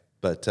 Yeah,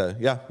 but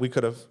we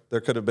could have. There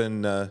could have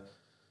been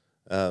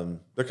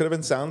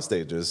sound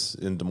stages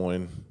in Des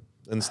Moines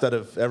instead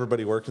of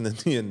everybody working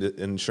in the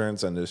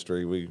insurance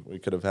industry. We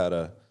could have had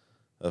a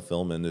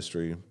film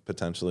industry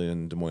potentially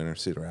in Des Moines or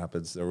Cedar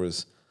Rapids. There were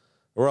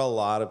a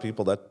lot of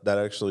people that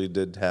actually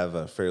did have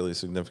a fairly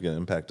significant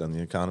impact on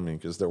the economy,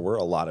 because there were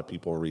a lot of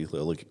people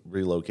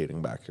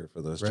relocating back here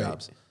for those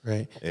jobs.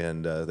 Right.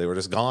 And they were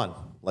just gone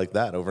like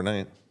that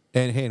overnight.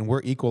 And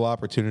we're equal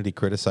opportunity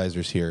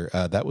criticizers here.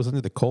 That was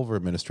under the Culver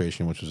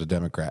administration, which was a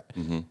Democrat,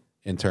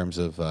 in terms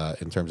of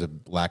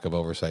lack of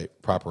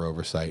oversight, proper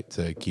oversight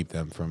to keep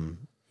them from,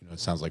 it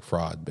sounds like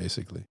fraud,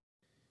 basically.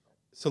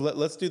 So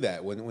let's do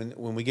that.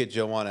 When we get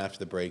Joe on after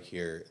the break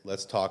here,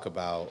 let's talk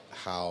about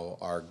how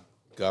our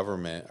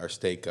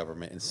state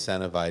government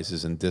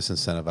incentivizes and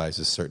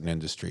disincentivizes certain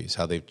industries,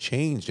 how they've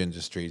changed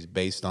industries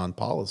based on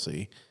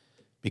policy,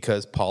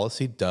 because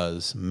policy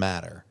does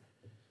matter.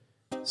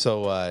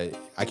 So I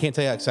can't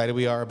tell you how excited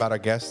we are about our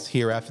guests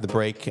here after the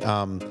break.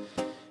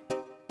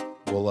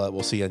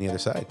 We'll see you on the other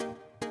side.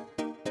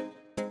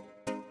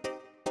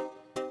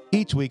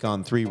 Each week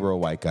on Three Rural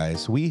White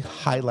Guys, we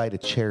highlight a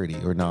charity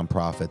or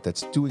nonprofit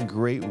that's doing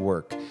great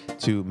work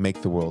to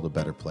make the world a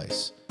better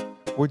place.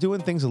 We're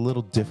doing things a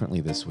little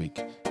differently this week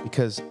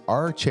because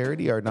our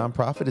charity, our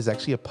nonprofit, is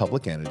actually a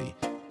public entity.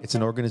 It's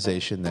an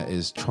organization that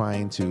is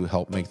trying to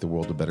help make the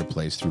world a better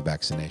place through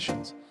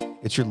vaccinations.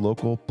 It's your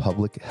local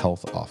public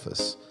health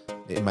office.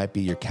 It might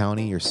be your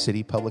county, your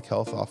city public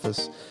health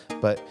office,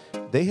 but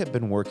they have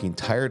been working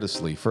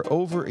tirelessly for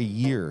over a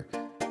year,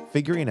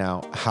 figuring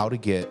out how to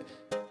get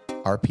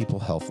our people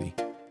healthy,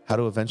 how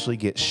to eventually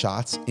get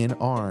shots in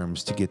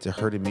arms to get to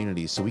herd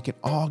immunity so we can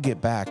all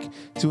get back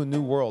to a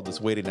new world that's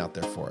waiting out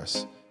there for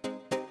us.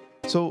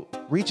 So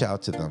reach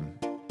out to them.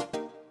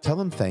 Tell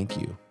them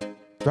thank you.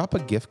 Drop a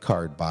gift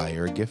card by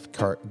or a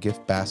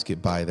gift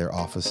basket by their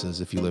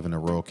offices if you live in a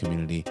rural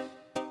community.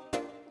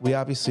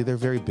 They're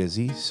very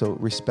busy, so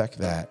respect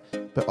that.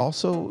 But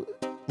also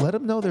let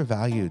them know they're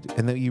valued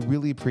and that you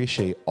really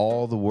appreciate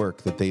all the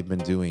work that they've been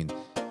doing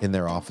in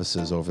their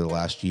offices over the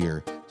last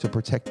year to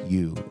protect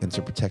you and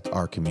to protect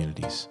our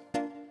communities.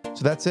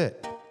 So that's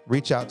it.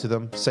 Reach out to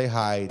them, say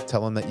hi,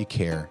 tell them that you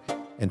care,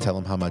 and tell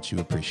them how much you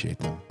appreciate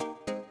them.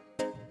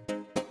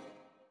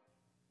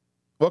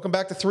 Welcome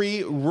back to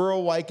Three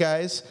Rural White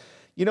Guys.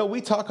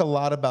 We talk a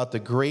lot about the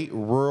great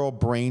rural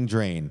brain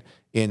drain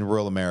in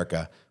rural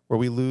America, where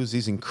we lose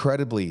these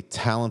incredibly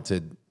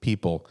talented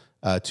people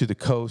to the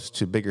coast,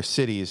 to bigger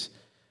cities.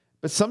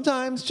 But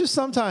sometimes, just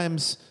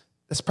sometimes,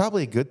 that's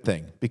probably a good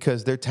thing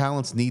because their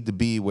talents need to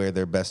be where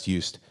they're best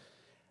used.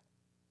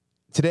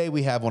 Today,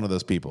 we have one of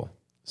those people,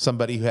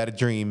 somebody who had a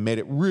dream, made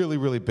it really,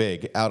 really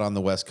big out on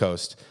the West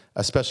Coast,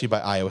 especially by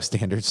Iowa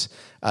standards.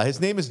 His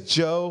name is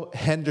Joe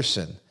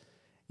Henderson.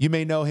 You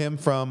may know him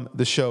from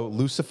the show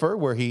Lucifer,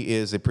 where he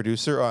is a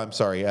showrunner,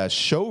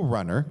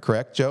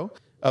 correct, Joe?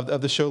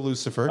 Of the show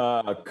Lucifer.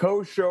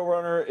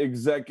 Co-showrunner,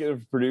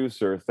 executive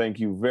producer.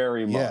 Thank you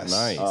very much. Yes.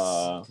 Nice.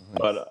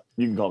 But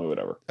you can call me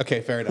whatever.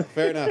 Okay, fair enough.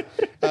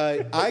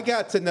 I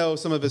got to know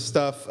some of his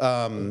stuff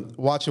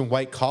watching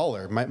White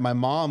Collar. My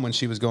mom, when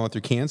she was going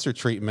through cancer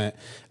treatment,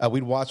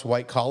 we'd watch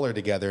White Collar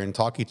together and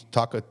talk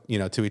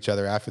to each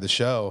other after the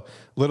show.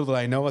 Little did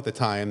I know at the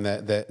time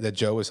that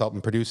Joe was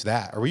helping produce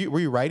that. Were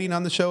you writing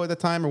on the show at the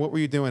time, or what were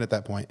you doing at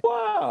that point?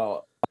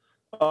 Wow.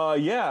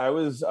 Yeah, I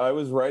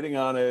was writing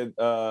on it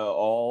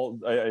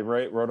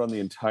wrote on the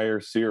entire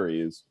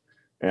series,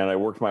 and I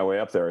worked my way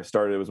up there.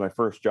 It was my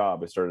first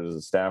job. I started as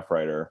a staff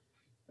writer,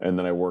 and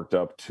then I worked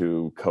up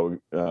to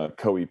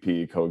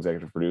co-EP,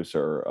 co-executive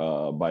producer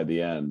by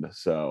the end.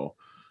 So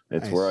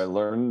it's Nice. where I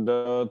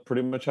learned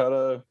pretty much how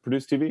to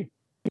produce TV.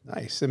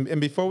 Nice.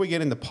 And before we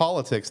get into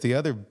politics, the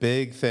other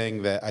big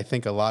thing that I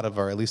think a lot of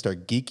at least our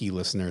geeky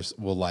listeners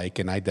will like,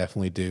 and I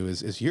definitely do,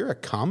 is you're a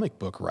comic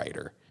book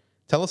writer.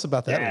 Tell us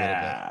about that a little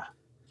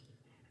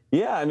bit.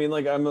 Yeah, I mean,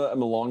 like I'm a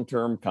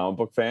long-term comic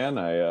book fan.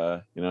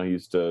 I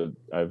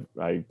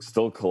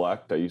still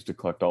collect. I used to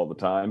collect all the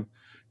time,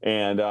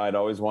 and I'd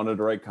always wanted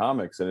to write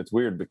comics. And it's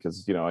weird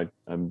because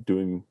I'm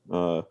doing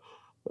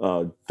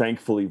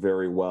thankfully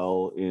very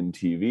well in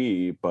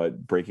TV,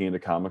 but breaking into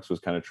comics was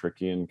kind of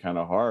tricky and kind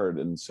of hard.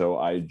 And so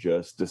I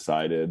just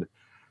decided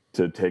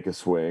to take a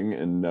swing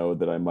and know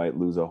that I might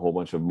lose a whole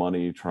bunch of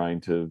money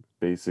trying to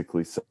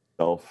basically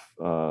self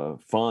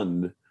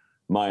fund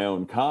my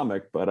own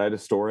comic, but I had a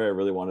story I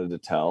really wanted to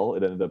tell.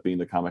 It ended up being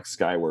the comic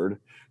Skyward,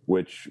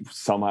 which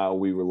somehow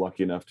we were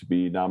lucky enough to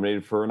be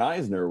nominated for an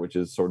Eisner, which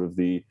is sort of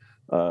the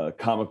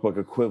comic book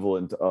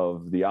equivalent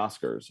of the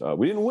Oscars.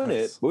 We didn't win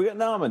it, but we got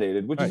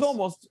nominated, which is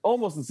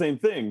almost the same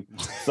thing.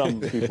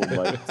 Some people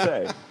might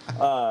say.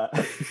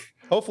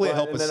 Hopefully, it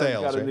helped with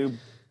sales. Right?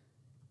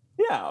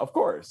 Yeah, of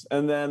course.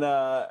 And then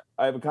I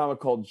have a comic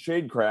called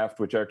Shadecraft,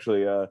 which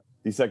actually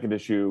the second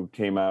issue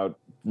came out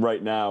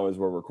right now as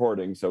we're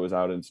recording, so it's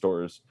out in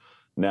stores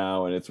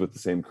now, and it's with the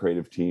same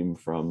creative team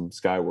from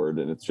Skyward,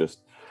 and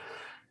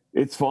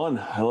it's fun.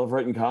 I love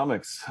writing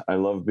comics. I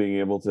love being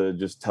able to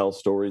just tell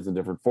stories in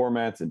different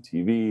formats, in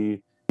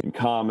TV, in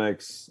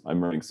comics.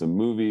 I'm writing some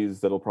movies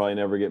that'll probably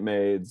never get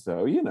made, so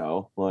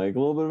like a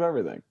little bit of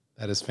everything.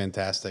 That is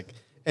fantastic.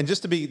 And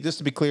just to be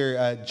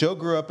clear, Joe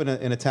grew up in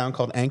a town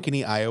called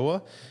Ankeny,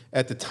 Iowa.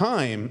 At the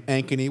time,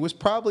 Ankeny was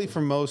probably,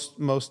 for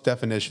most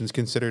definitions,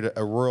 considered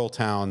a rural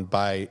town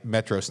by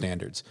metro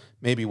standards.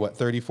 Maybe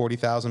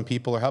 40,000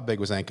 people, or how big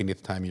was Ankeny at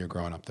the time you were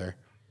growing up there?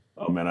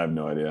 Oh man, I have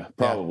no idea.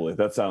 Probably.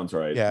 That sounds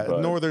right. Yeah,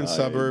 northern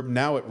suburb.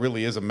 Now it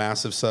really is a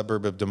massive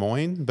suburb of Des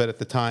Moines, but at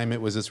the time it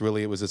was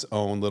its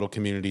own little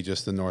community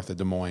just the north of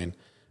Des Moines.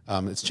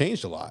 It's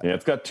changed a lot. Yeah,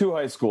 it's got 2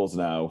 high schools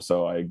now,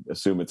 so I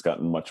assume it's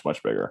gotten much,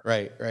 much bigger.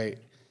 Right.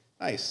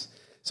 Nice.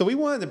 So we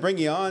wanted to bring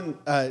you on,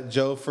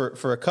 Joe,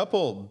 for a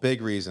couple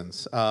big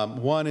reasons.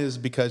 One is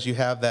because you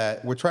have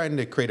we're trying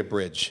to create a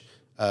bridge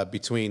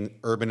between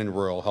urban and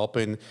rural,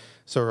 helping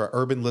so our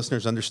urban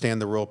listeners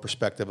understand the rural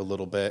perspective a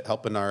little bit,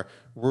 helping our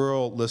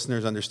rural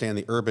listeners understand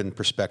the urban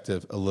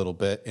perspective a little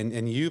bit.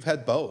 And you've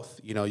had both.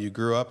 You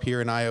grew up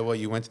here in Iowa,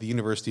 you went to the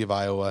University of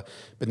Iowa,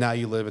 but now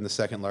you live in the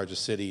second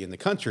largest city in the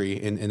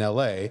country, in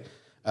LA,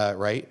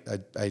 right?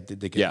 I did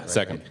get it right,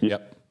 second. Right?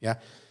 Yep. Yeah.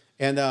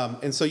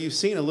 And so you've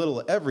seen a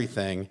little of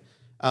everything.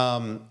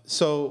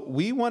 So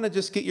we want to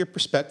just get your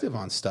perspective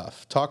on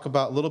stuff. Talk a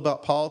little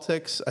about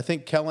politics. I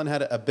think Kellen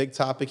had a big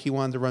topic he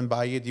wanted to run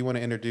by you. Do you want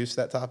to introduce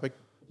that topic?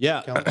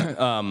 Yeah.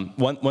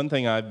 One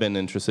thing I've been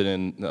interested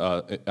in,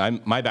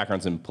 my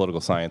background's in political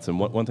science, and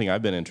one thing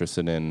I've been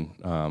interested in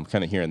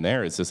kind of here and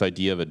there is this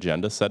idea of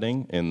agenda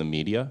setting in the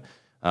media.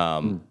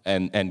 And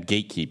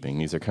gatekeeping.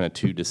 These are kind of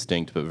two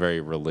distinct but very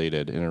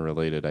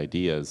interrelated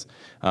ideas.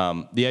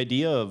 The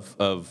idea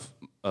of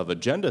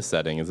agenda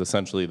setting is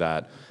essentially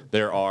that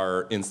there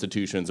are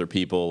institutions or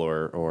people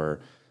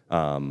or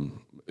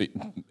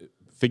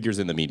figures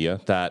in the media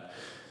that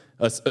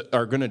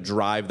are going to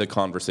drive the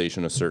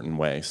conversation a certain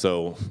way.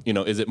 So,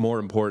 is it more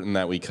important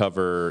that we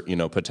cover,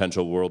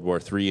 potential World War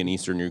III in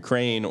Eastern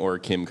Ukraine or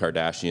Kim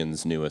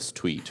Kardashian's newest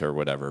tweet or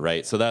whatever,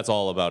 right? So that's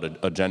all about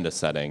agenda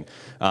setting.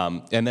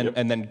 And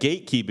then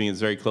gatekeeping is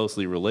very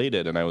closely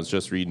related. And I was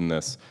just reading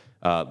this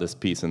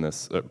piece in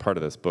this part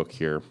of this book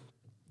here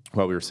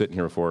while we were sitting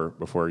here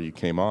before you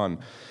came on.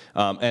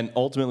 And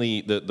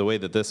ultimately, the way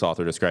that this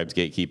author describes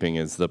gatekeeping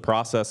is the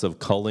process of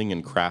culling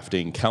and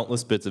crafting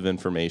countless bits of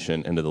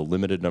information into the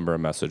limited number of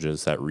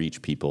messages that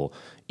reach people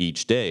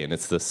each day. And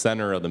it's the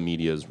center of the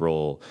media's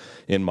role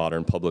in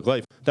modern public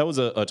life. That was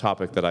a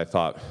topic that I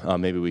thought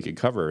maybe we could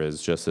cover,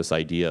 is just this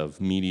idea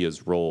of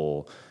media's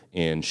role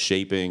in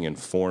shaping and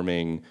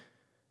forming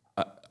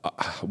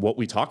what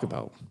we talk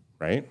about.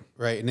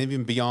 Right, and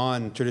even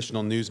beyond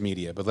traditional news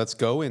media. But let's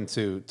go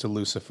into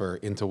Lucifer,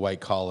 into white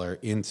collar,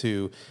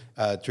 into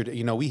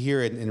we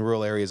hear it in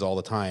rural areas all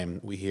the time.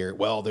 We hear,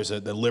 there's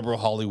the liberal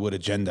Hollywood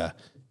agenda,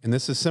 and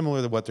this is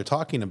similar to what they're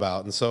talking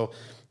about. And so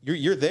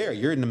you're there,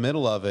 you're in the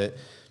middle of it.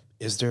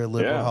 Is there a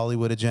liberal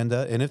Hollywood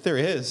agenda? And if there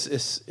is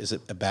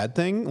it a bad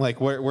thing? Like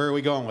where are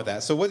we going with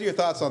that? So what are your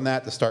thoughts on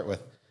that to start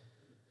with?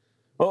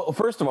 Well,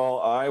 first of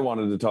all, I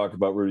wanted to talk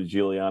about Rudy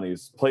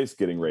Giuliani's place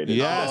getting raided.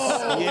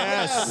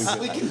 Yes.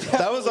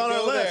 That was on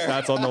our list.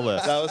 That's on the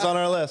list. That was on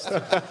our list.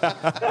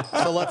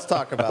 So let's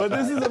talk about But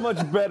this is a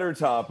much better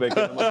topic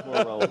and a much more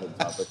relevant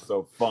topic,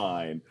 so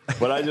fine.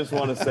 But I just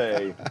want to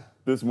say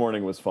this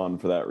morning was fun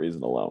for that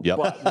reason alone. Yep.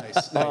 But,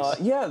 Nice.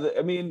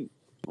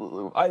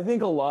 I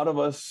think a lot of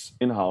us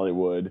in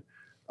Hollywood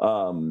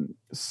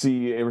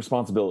see a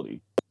responsibility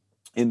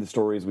in the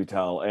stories we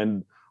tell.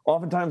 And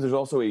oftentimes there's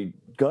also a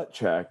gut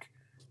check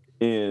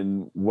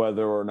in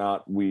whether or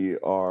not we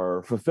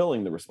are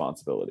fulfilling the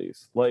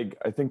responsibilities. Like,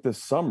 I think this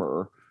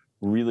summer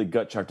really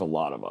gut checked a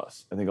lot of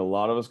us. I think a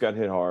lot of us got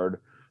hit hard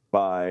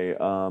by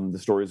the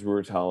stories we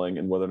were telling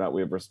and whether or not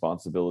we have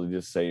responsibility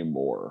to say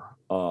more.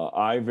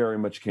 I very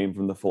much came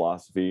from the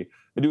philosophy.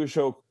 I do a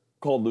show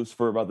called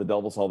Lucifer about the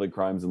devil solving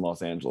crimes in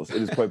Los Angeles.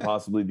 It is quite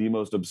possibly the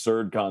most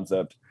absurd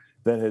concept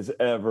that has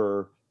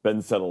ever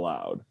been said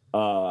aloud.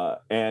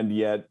 And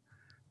yet,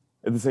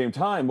 at the same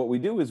time, what we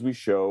do is we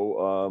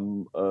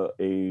show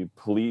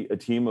a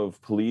team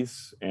of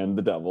police and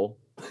the devil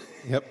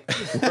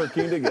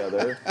working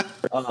together,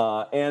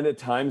 and at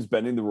times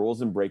bending the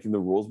rules and breaking the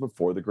rules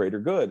before the greater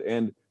good.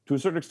 And to a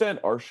certain extent,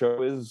 our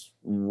show is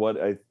what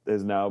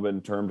has now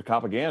been termed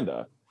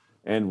propaganda,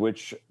 and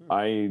which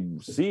I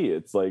see.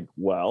 It's like,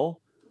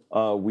 well,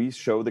 we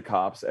show the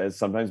cops as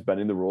sometimes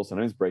bending the rules,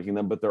 sometimes breaking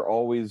them, but they're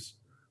always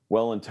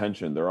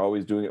well-intentioned. They're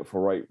always doing it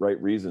for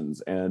right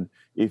reasons. And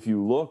if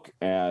you look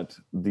at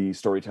the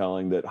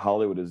storytelling that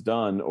Hollywood has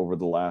done over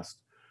the last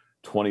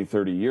 20,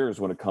 30 years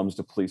when it comes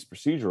to police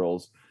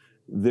procedurals,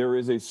 there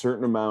is a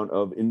certain amount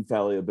of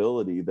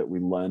infallibility that we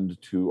lend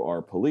to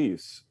our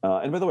police.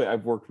 And by the way,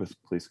 I've worked with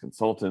police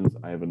consultants.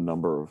 I have a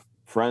number of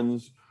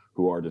friends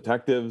who are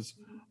detectives.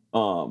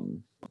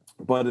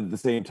 But at the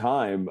same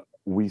time,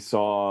 we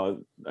saw,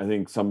 I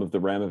think, some of the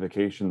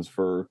ramifications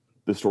for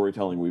the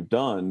storytelling we've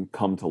done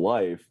come to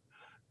life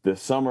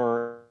this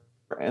summer.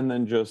 And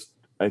then just,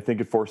 I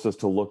think it forced us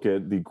to look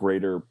at the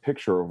greater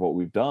picture of what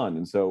we've done.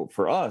 And so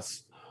for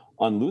us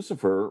on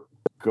Lucifer,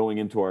 going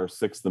into our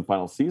 6th and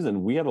final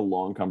season, we had a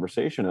long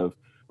conversation of,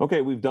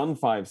 okay, we've done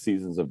 5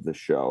 seasons of this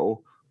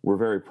show. We're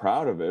very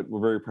proud of it. We're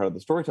very proud of the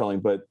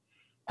storytelling, but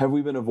have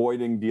we been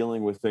avoiding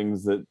dealing with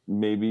things that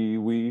maybe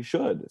we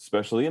should,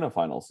 especially in a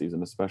final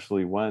season,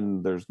 especially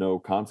when there's no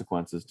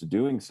consequences to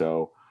doing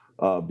so?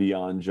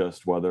 Beyond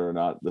just whether or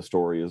not the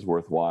story is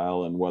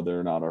worthwhile and whether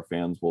or not our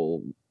fans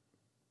will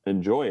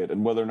enjoy it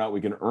and whether or not we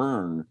can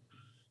earn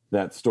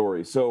that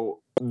story.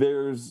 So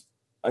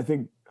I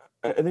think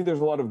there's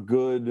a lot of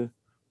good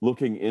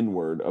looking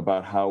inward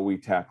about how we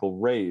tackle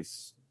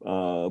race,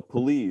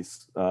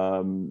 police,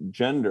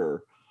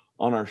 gender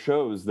on our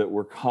shows that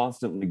we're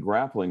constantly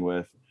grappling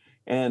with,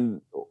 and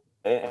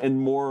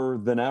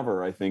more than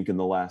ever, I think, in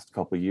the last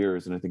couple of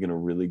years, and I think in a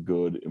really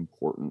good,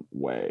 important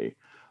way.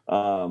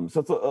 So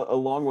it's a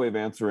long way of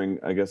answering,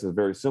 I guess, a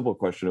very simple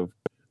question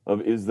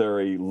of is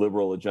there a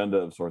liberal agenda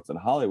of sorts in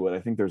Hollywood? I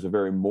think there's a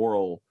very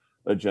moral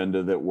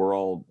agenda that we're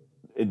all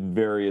in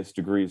various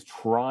degrees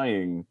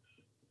trying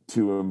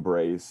to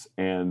embrace,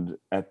 and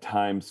at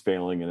times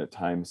failing and at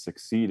times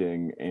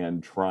succeeding,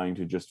 and trying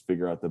to just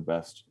figure out the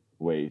best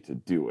way to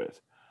do it.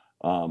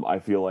 I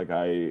feel like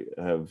I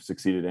have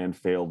succeeded and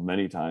failed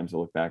many times. I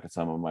look back at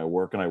some of my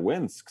work and I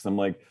wince because I'm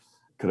like,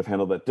 could have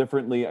handled that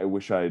differently. I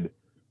wish I'd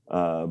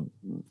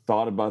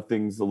thought about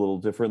things a little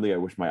differently. I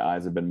wish my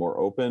eyes had been more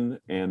open.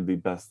 And the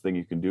best thing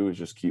you can do is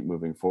just keep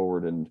moving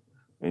forward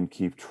and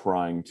keep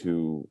trying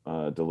to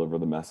deliver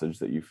the message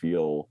that you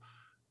feel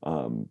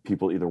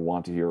people either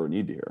want to hear or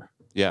need to hear.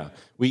 Yeah,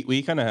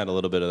 we kind of had a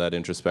little bit of that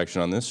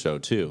introspection on this show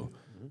too.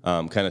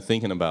 Kind of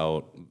thinking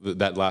about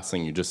that last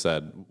thing you just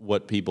said,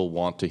 what people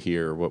want to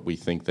hear, what we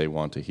think they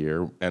want to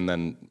hear, and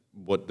then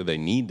what do they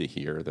need to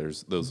hear.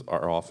 Those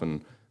are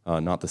often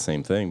not the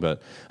same thing.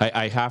 But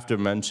I have to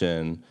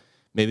mention,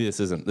 maybe this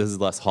is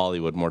less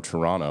Hollywood, more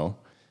Toronto.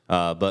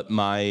 But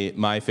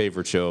my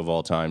favorite show of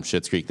all time,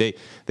 Schitt's Creek,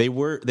 they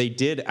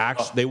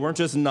weren't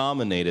just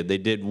nominated, they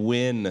did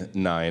win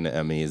 9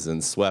 Emmys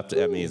and swept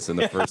Emmys in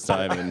the first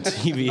time in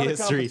TV Not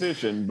history. A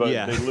competition, but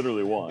they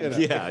literally won.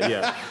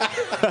 Yeah.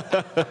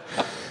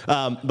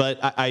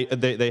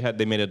 But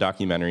they made a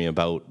documentary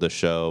about the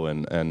show,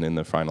 and in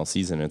the final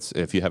season,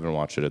 if you haven't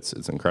watched it,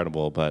 it's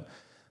incredible. But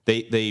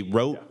they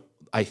wrote,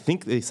 I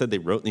think they said they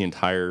wrote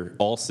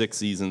all 6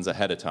 seasons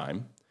ahead of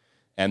time,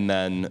 and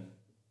then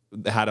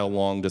had a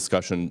long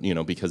discussion,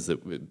 because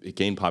it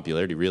gained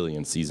popularity really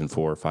in season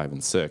 4, 5,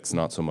 and 6,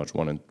 not so much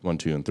 1,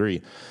 2, and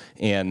 3,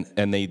 and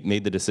they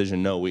made the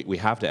decision, no, we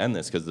have to end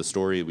this because the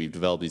story, we've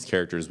developed these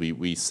characters,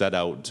 we set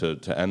out to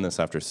end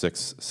this after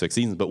six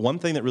seasons. But one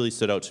thing that really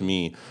stood out to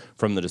me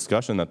from the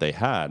discussion that they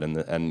had,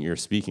 and you're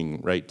speaking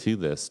right to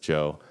this,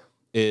 Joe,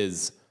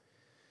 is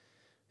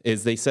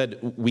they said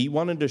we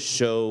wanted to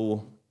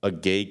show a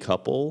gay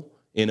couple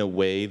in a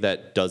way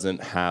that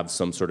doesn't have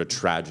some sort of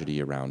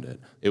tragedy around it.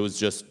 It was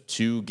just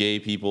 2 gay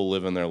people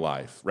living their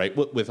life, right?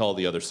 With all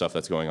the other stuff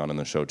that's going on in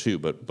the show too.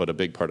 But a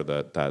big part of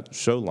that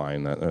show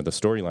line, the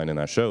storyline in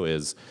that show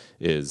is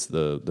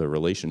the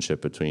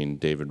relationship between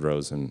David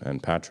Rose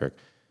and Patrick.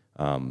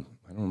 I don't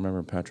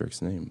remember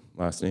Patrick's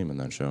last name in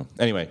that show.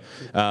 Anyway,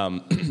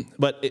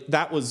 but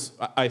that was,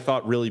 I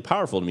thought, really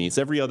powerful to me. It's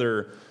every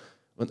other.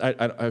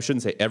 I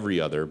shouldn't say every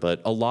other, but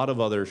a lot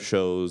of other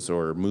shows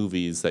or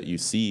movies that you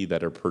see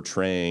that are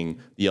portraying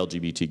the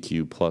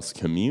LGBTQ plus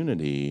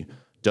community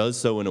does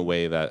so in a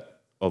way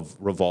that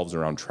revolves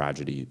around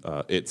tragedy.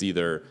 It's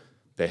either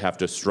they have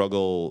to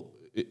struggle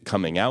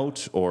coming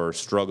out or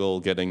struggle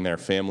getting their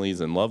families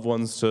and loved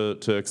ones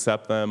to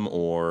accept them,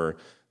 or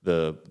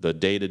the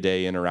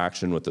day-to-day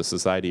interaction with the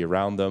society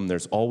around them.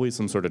 There's always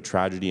some sort of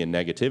tragedy and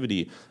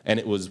negativity. And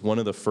it was one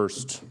of the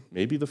first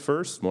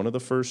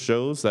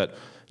shows that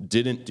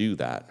didn't do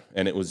that.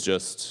 And it was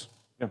just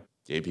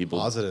gay people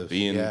Positive,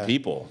 being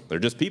people. They're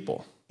just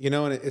people. You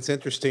know, and it's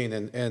interesting.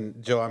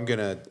 And Joe, I'm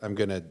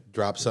gonna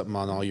drop something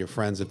on all your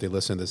friends if they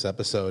listen to this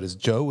episode. Is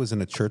Joe was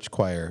in a church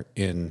choir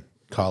in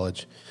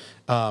college.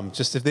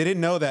 Just if they didn't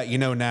know that, you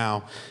know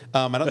now.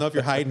 I don't know if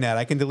you're hiding that.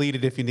 I can delete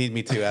it if you need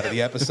me to out of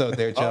the episode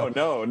there, Joe.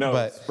 Oh, no.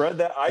 But spread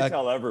that. I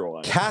tell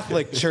everyone.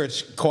 Catholic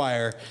church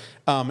choir.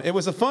 It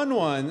was a fun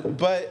one,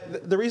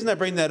 but the reason I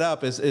bring that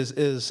up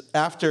is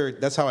after,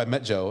 that's how I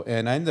met Joe,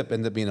 and I ended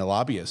up being a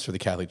lobbyist for the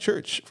Catholic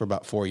Church for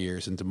about 4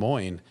 years in Des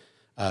Moines,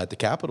 at the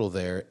Capitol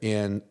there.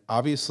 And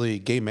obviously,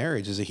 gay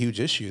marriage is a huge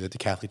issue that the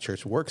Catholic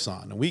Church works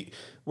on. And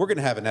we're going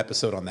to have an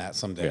episode on that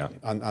someday,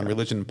 on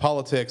religion and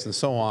politics and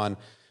so on.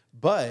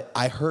 But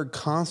I heard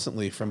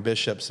constantly from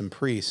bishops and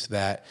priests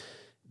that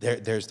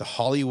there's the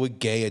Hollywood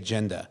gay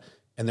agenda,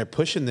 and they're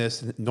pushing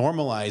this,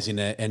 normalizing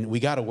it, and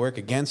we got to work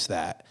against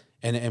that.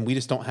 And we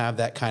just don't have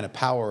that kind of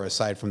power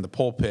aside from the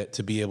pulpit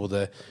to be able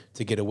to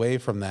get away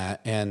from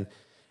that. And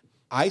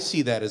I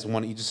see that as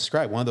one you just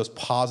described, one of those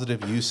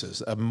positive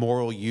uses, a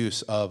moral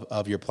use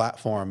of your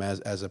platform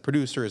as a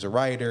producer, as a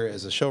writer,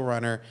 as a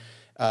showrunner,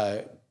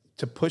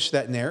 to push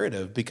that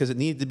narrative because it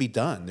needed to be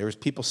done. There was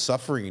people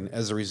suffering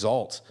as a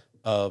result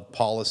of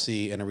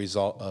policy and a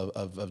result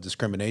of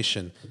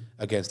discrimination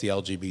against the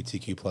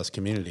LGBTQ plus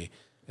community.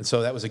 And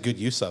so that was a good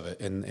use of it.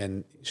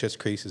 And Schitt's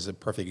Creek is a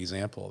perfect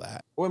example of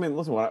that. Well, I mean,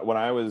 listen, when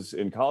I was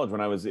in college, when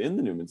I was in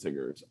the Newman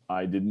Singers,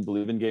 I didn't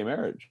believe in gay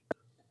marriage.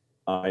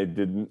 I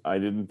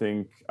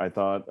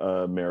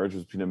thought marriage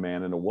was between a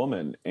man and a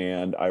woman.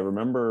 And I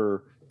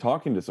remember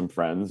talking to some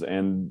friends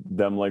and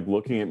them like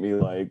looking at me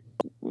like,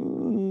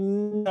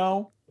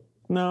 no,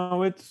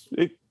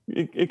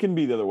 it can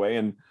be the other way.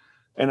 And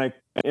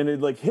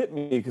it like hit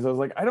me because I was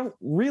like, I don't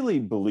really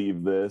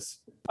believe this.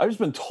 I've just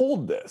been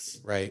told this.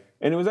 Right.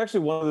 And it was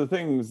actually one of the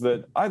things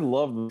that I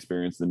loved the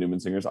experience of the Newman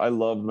Singers. I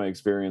loved my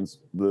experience,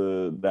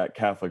 that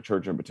Catholic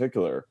church in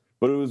particular.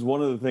 But it was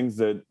one of the things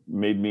that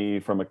made me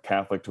from a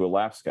Catholic to a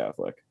lapsed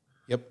Catholic.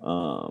 Yep.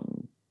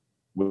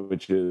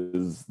 Which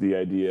is the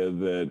idea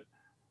that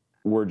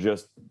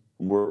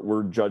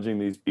we're judging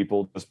these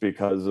people just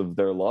because of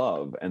their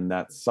love, and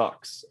that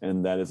sucks,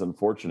 and that is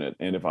unfortunate.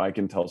 And if I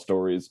can tell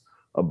stories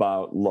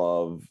about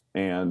love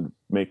and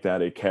make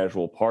that a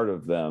casual part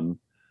of them,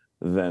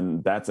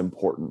 then that's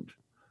important.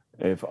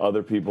 If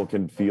other people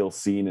can feel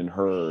seen and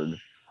heard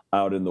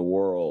out in the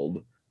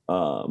world,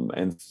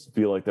 and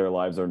feel like their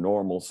lives are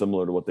normal,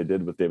 similar to what they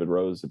did with David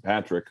Rose and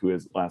Patrick, who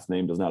his last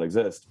name does not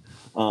exist.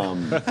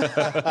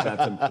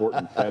 That's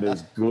important. That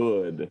is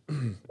good.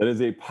 That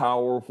is a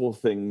powerful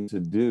thing to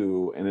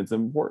do, and it's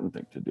an important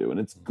thing to do, and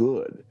it's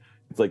good.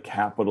 It's like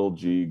capital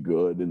G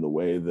good in the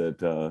way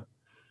that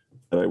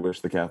I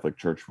wish the Catholic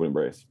Church would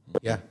embrace.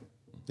 Yeah.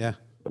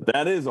 But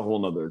that is a whole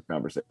nother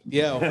conversation.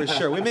 Yeah, for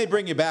sure. We may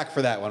bring you back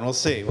for that one. We'll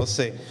see.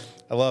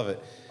 I love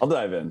it. I'll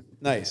dive in.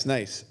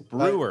 Nice.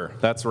 Brewer.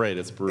 That's right.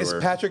 It's Brewer. It's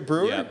Patrick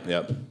Brewer?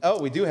 Yep. Oh,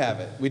 we do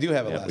have it. We do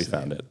have it last we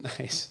found name. it.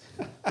 Nice.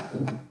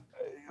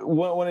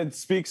 When it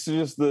speaks to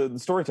just the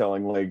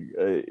storytelling, like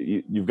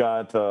you've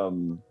got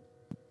the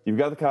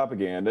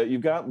propaganda,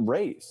 you've got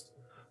race.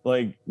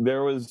 Like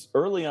there was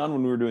early on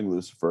when we were doing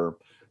Lucifer,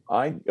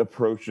 I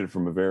approached it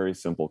from a very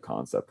simple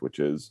concept, which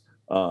is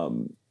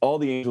all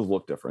the angels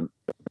look different,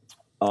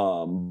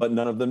 but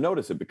none of them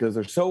notice it because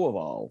they're so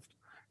evolved.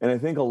 And I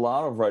think a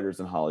lot of writers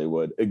in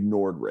Hollywood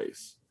ignored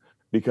race,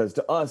 because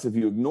to us, if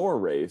you ignore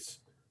race,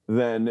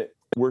 then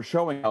we're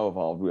showing how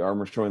evolved we are, and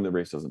we're showing that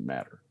race doesn't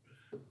matter.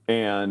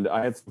 And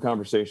I had some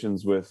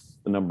conversations with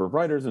a number of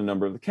writers and a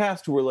number of the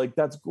cast who were like,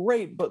 that's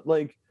great, but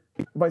like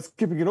by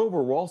skipping it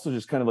over, we're also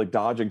just kind of like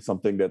dodging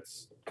something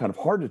that's kind of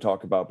hard to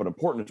talk about, but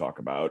important to talk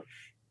about.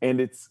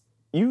 And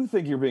you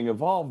think you're being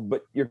evolved,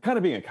 but you're kind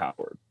of being a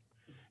coward.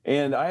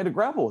 And I had to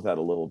grapple with that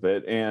a little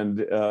bit. And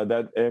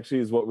that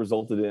actually is what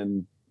resulted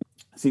in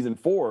season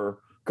 4.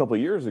 A couple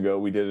of years ago,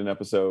 we did an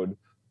episode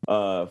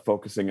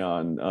focusing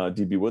on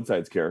D.B.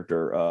 Woodside's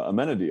character,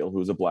 Amenadiel,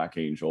 who's a black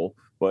angel,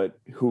 but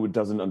who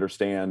doesn't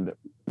understand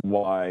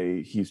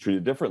why he's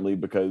treated differently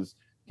because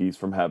he's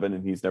from heaven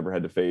and he's never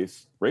had to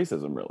face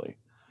racism, really.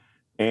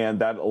 And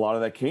that a lot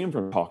of that came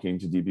from talking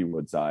to D.B.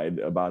 Woodside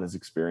about his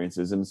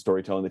experiences and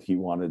storytelling that he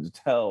wanted to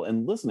tell,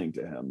 and listening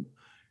to him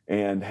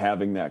and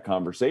having that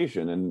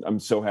conversation. And I'm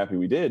so happy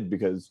we did,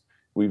 because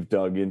we've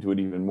dug into it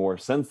even more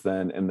since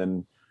then. And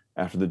then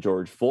after the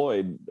George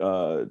Floyd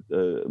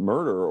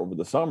murder over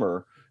the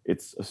summer,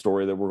 it's a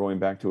story that we're going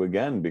back to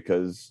again,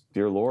 because,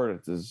 dear Lord,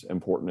 it's as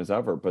important as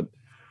ever. But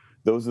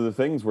those are the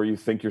things where you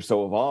think you're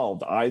so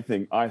evolved. I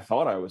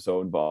thought I was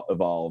so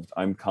evolved.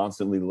 I'm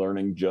constantly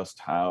learning just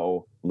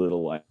how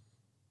little I am.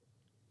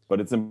 But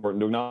it's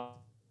important to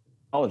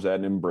acknowledge that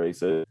and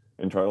embrace it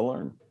and try to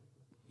learn.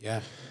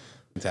 Yeah.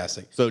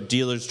 Fantastic. So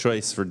dealer's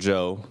choice for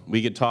Joe.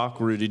 We could talk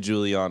Rudy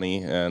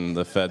Giuliani and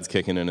the feds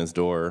kicking in his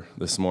door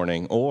this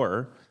morning,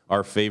 or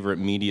our favorite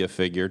media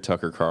figure,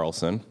 Tucker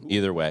Carlson.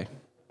 Either way.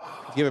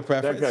 Give a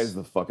preference. That guy's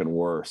the fucking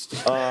worst.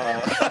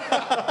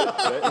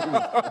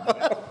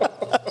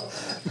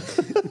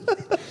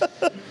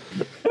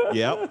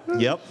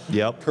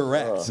 Yep.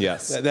 Correct.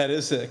 Yes. That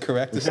is a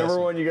correct assessment.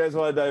 Whichever one you guys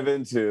want to dive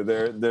into,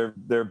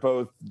 they're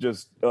both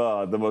just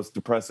the most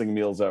depressing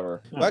meals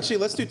ever. Well, actually,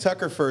 let's do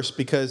Tucker first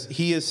because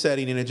he is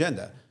setting an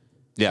agenda.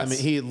 Yes. I mean,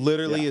 he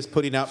literally is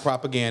putting out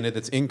propaganda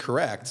that's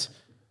incorrect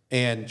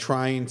and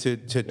trying to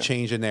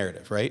change a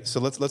narrative, right? So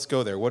let's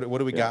go there. What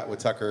do we got with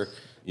Tucker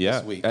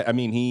this week? I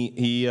mean,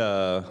 he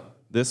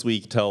this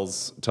week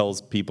tells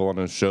people on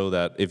his show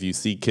that if you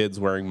see kids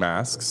wearing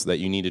masks, that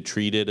you need to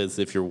treat it as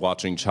if you're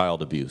watching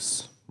child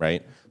abuse,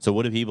 right? So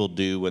what do people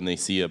do when they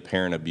see a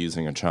parent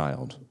abusing a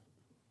child?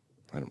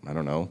 I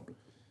don't know.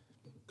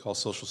 Call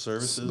social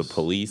services, The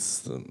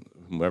police,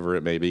 whoever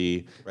it may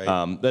be.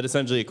 Right. That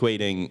essentially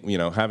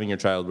equating, having your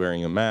child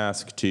wearing a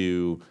mask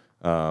to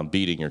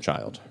beating your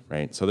child,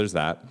 right? So there's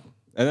that.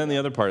 And then the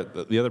other part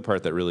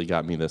that really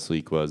got me this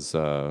week was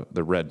the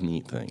red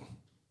meat thing.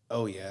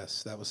 Oh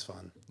yes, that was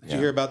fun. Did you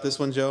hear about this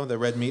one, Joe? The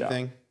red meat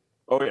thing?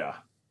 Oh yeah.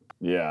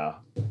 The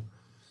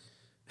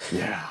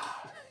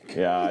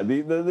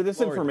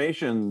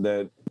disinformation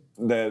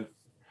that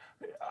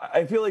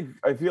I feel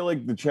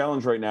like the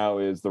challenge right now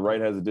is the right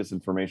has a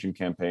disinformation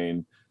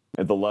campaign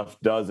and the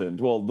left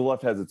doesn't. Well, the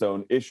left has its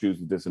own issues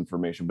with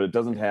disinformation, but it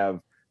doesn't have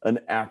an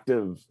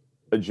active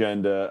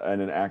agenda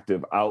and an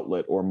active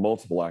outlet or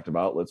multiple active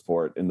outlets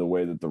for it in the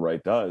way that the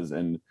right does.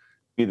 And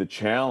the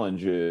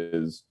challenge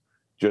is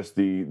just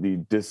the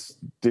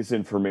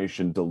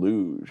disinformation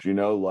deluge,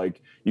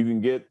 like you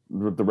can get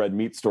the red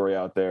meat story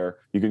out there.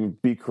 You can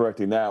be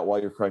correcting that. While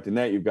you're correcting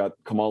that, you've got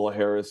Kamala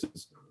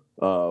Harris's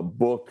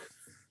book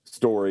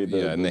story,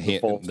 the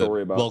false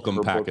story about welcome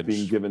her package book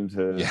being given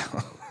to.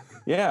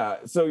 Yeah.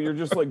 So you're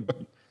just like,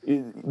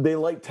 they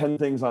light 10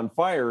 things on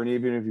fire. And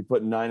even if you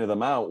put 9 of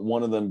them out,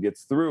 one of them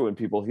gets through and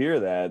people hear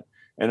that.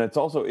 And it's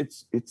also,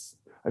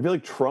 I feel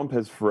like Trump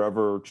has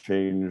forever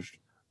changed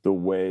the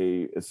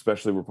way,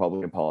 especially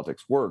Republican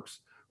politics works,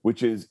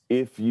 which is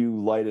if you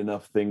light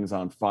enough things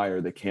on fire,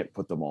 they can't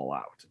put them all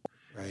out.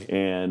 Right.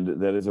 And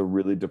that is a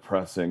really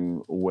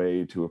depressing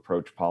way to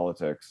approach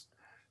politics.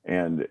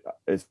 And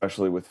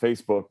especially with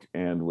Facebook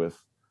and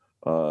with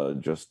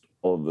just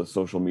all of the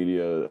social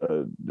media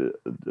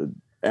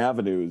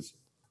avenues,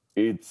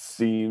 it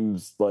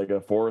seems like a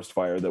forest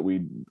fire that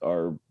we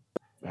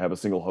have a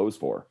single hose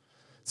for.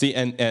 See,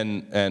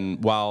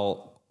 and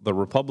while the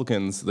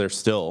Republicans, they're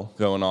still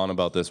going on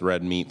about this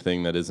red meat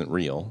thing that isn't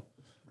real,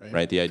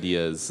 right? The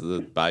idea is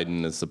that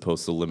Biden is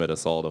supposed to limit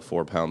us all to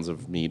 4 pounds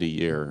of meat a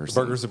year. Or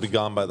Burgers would be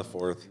gone by the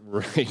 4th.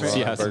 Right.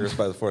 Yes. Burgers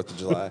by the 4th of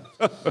July.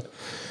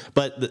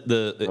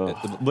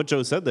 But what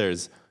Joe said there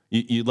is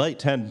you light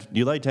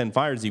 10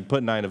 fires, you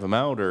put 9 of them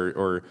out,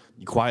 or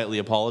you quietly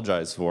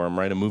apologize for them,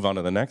 right, and move on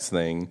to the next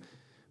thing.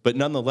 But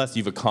nonetheless,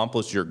 you've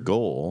accomplished your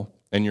goal.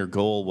 And your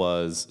goal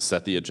was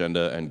set the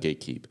agenda and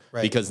gatekeep.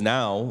 Right. Because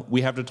now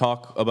we have to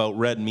talk about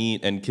red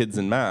meat and kids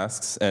in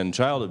masks and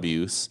child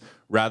abuse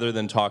rather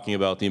than talking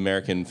about the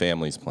American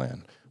Families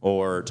Plan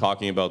or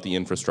talking about the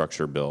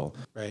infrastructure bill.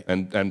 Right.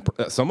 And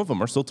some of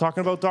them are still talking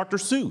about Dr.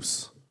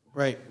 Seuss.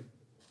 Right.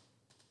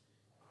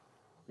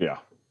 Yeah.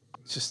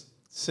 It's just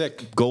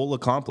sick. Goal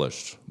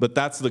accomplished. But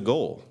that's the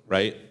goal,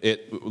 right?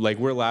 Like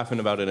we're laughing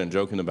about it and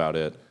joking about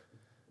it.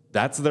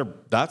 That's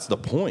the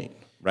point,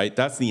 right?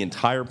 That's the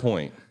entire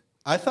point.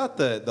 I thought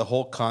the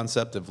whole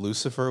concept of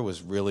Lucifer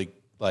was really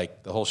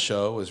like the whole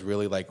show was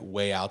really like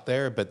way out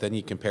there, but then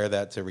you compare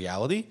that to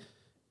reality,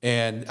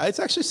 and it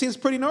actually seems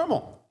pretty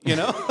normal,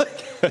 Yeah.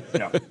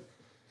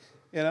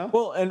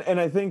 Well, and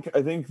I think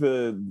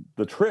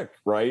the trick,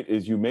 right,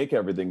 is you make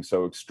everything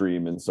so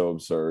extreme and so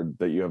absurd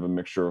that you have a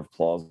mixture of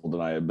plausible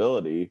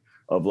deniability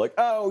of like,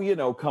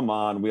 oh, come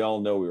on, we all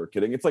know we were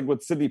kidding. It's like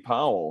with Sidney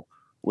Powell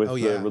with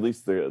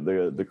release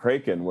the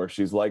Kraken, where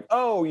she's like,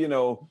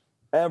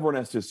 everyone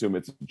has to assume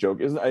it's a joke.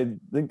 I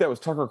think that was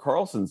Tucker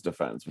Carlson's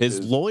defense.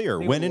 His lawyer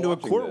went into a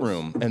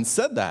courtroom and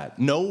said that.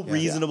 No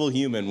reasonable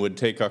human would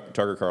take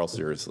Tucker Carlson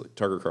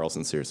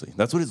seriously.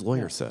 That's what his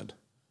lawyer said.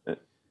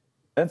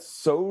 That's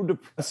so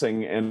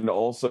depressing, and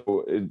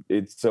also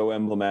it's so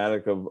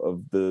emblematic of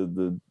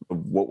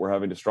what we're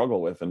having to struggle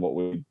with and what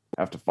we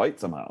have to fight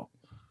somehow.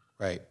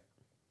 Right.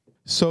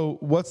 So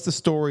what's the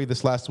story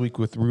this last week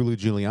with Rudy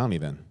Giuliani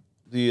then?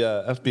 The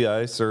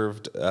FBI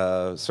served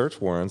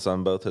search warrants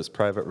on both his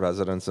private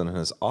residence and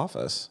his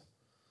office.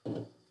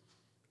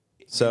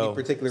 So, Any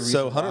particular reason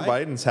so Hunter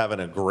why? Biden's having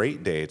a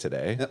great day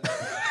today.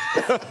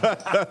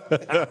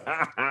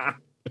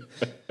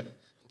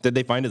 Did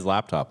they find his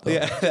laptop, though?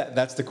 Yeah,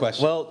 that's the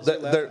question. Well,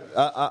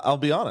 I'll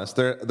be honest.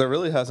 There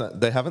really hasn't.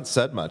 They haven't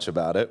said much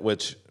about it,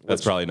 which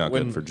That's probably not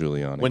good for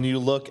Giuliani. When you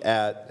look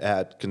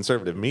at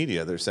conservative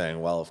media, they're saying,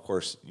 well, of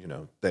course,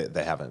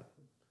 they haven't.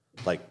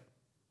 Like,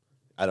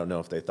 I don't know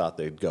if they thought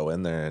they'd go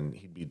in there and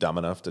he'd be dumb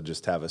enough to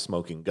just have a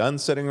smoking gun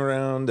sitting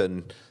around,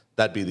 and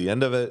that'd be the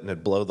end of it and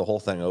it'd blow the whole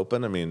thing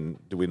open. I mean,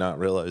 do we not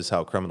realize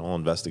how criminal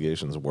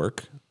investigations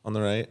work on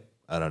the right?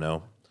 I don't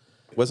know.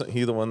 Wasn't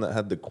he the one that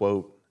had the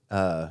quote,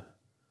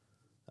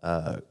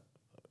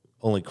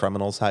 only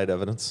criminals hide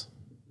evidence?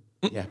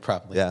 Yeah,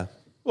 probably. Yeah.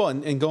 Well,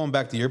 and going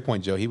back to your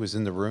point, Joe, he was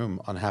in the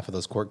room on half of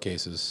those court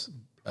cases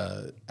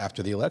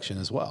after the election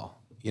as well.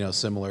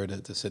 Similar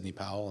to Sidney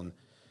Powell.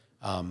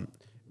 And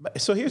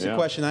so here's a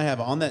question I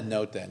have on that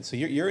note. Then, so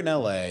you're in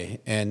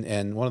L.A.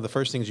 and one of the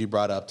first things you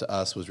brought up to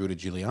us was Rudy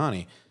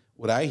Giuliani.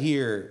 What I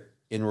hear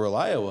in rural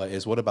Iowa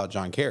is, what about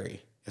John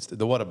Kerry? It's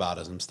the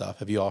whataboutism stuff.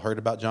 Have you all heard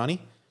about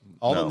Johnny?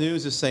 All the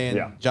news is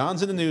saying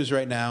John's in the news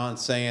right now and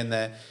saying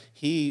that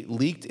he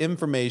leaked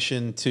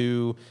information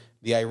to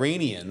the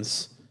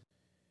Iranians.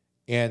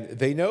 And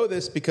they know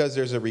this because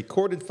there's a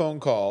recorded phone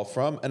call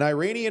from an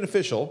Iranian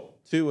official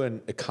to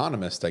an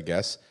economist, I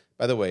guess.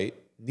 By the way,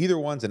 neither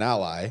one's an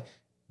ally.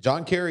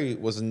 John Kerry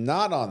was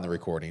not on the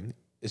recording.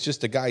 It's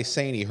just a guy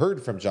saying he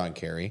heard from John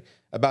Kerry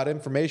about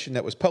information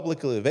that was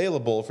publicly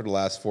available for the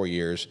last 4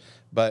 years,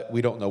 but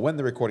we don't know when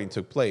the recording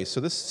took place. So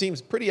this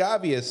seems pretty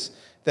obvious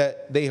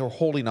that they are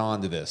holding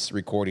on to this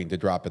recording to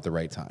drop at the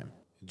right time.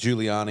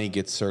 Giuliani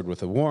gets served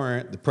with a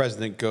warrant. The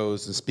president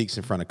goes and speaks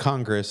in front of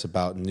Congress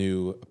about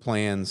new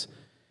plans.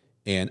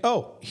 And,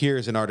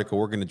 here's an article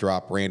we're going to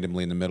drop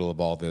randomly in the middle of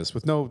all this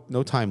with no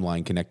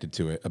timeline connected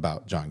to it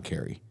about John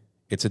Kerry.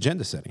 It's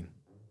agenda setting.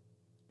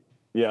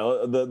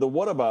 Yeah, the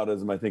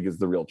whataboutism, I think, is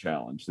the real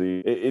challenge.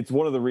 It's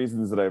one of the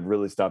reasons that I've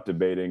really stopped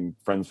debating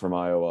friends from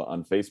Iowa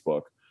on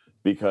Facebook,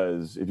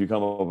 because if you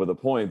come up with a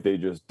point, they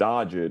just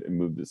dodge it and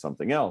move to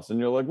something else. And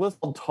you're like, let's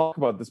talk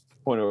about this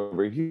point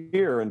over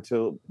here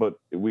but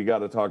we got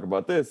to talk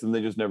about this. And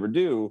they just never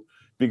do,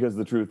 because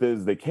the truth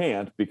is they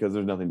can't, because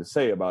there's nothing to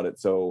say about it.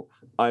 So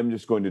I'm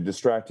just going to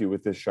distract you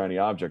with this shiny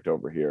object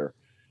over here.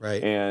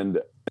 Right. And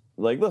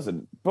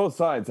listen, both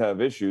sides have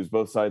issues.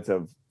 Both sides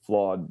have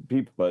flawed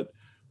people, but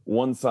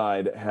one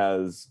side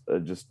has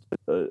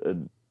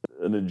an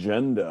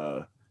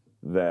agenda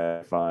that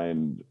I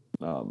find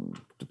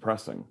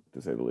depressing,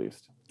 to say the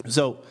least.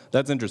 So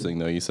that's interesting,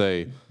 though. You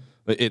say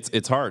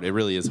it's hard. It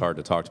really is hard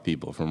to talk to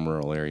people from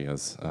rural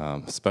areas,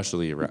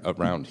 especially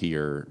around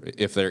here,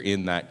 if they're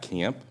in that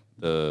camp,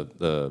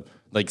 the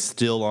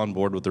still on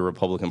board with the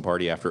Republican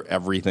Party after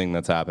everything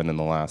that's happened in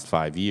the last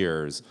 5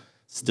 years,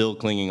 still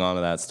clinging on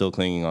to that, still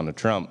clinging on to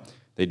Trump.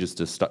 They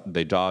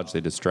dodge,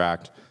 they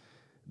distract.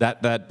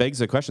 That begs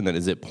the question: then,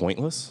 is it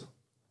pointless?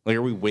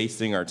 Are we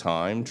wasting our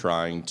time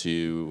trying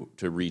to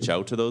reach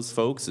out to those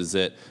folks? Is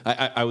it?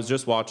 I was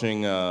just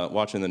watching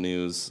the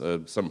news,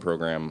 some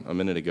program a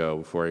minute ago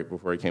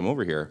before I came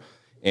over here,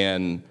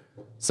 and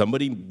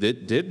somebody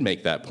did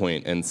make that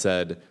point and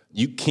said,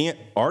 you can't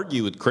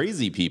argue with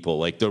crazy people,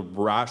 like the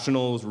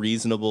rational,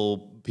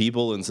 reasonable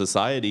people in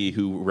society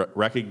who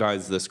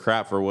recognize this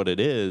crap for what it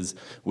is.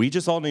 We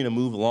just all need to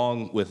move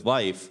along with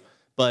life,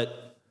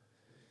 but.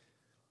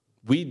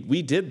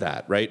 We did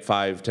that, right,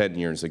 5-10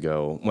 years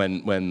ago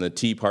when the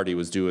Tea Party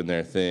was doing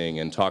their thing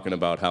and talking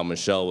about how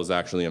Michelle was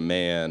actually a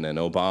man and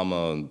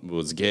Obama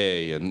was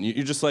gay. And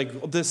you're just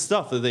like, this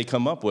stuff that they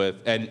come up with,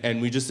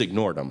 and we just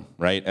ignored them,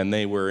 right? And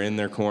they were in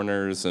their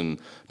corners and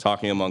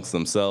talking amongst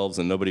themselves,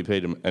 and nobody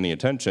paid them any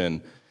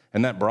attention.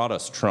 And that brought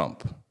us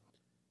Trump.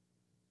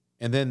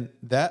 And then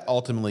that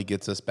ultimately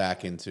gets us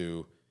back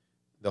into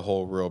the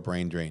whole rural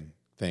brain drain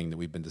thing that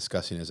we've been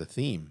discussing as a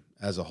theme.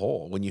 As a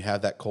whole, when you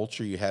have that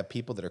culture, you have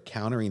people that are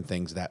countering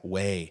things that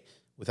way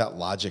without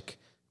logic,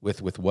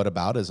 with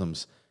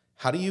whataboutisms.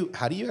 How do you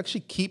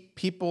actually keep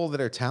people that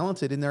are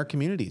talented in their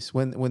communities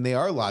when they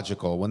are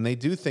logical, when they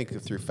do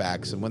think through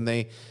facts, and when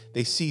they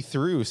see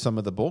through some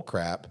of the bull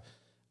crap?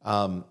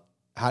 How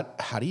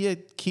do you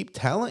keep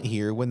talent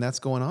here when that's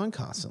going on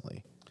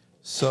constantly?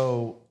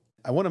 So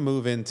I want to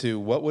move into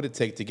what would it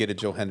take to get a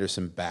Joe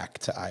Henderson back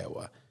to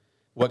Iowa?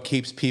 What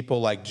keeps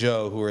people like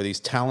Joe, who are these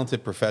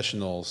talented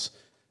professionals,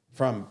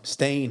 from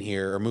staying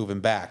here or moving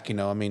back?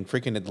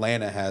 Freaking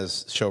Atlanta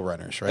has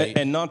showrunners, right?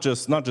 And not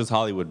just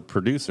Hollywood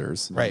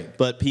producers, right?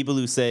 But people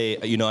who say,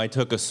 I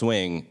took a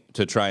swing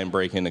to try and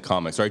break into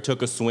comics, or I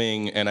took a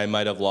swing and I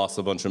might have lost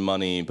a bunch of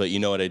money, but you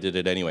know what, I did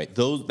it anyway.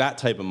 That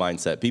type of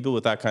mindset, people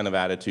with that kind of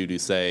attitude who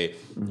say,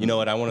 you know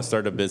what, I want to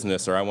start a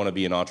business, or I want to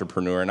be an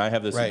entrepreneur, and I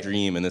have this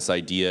dream and this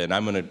idea, and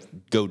I'm going to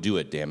go do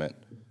it. Damn it.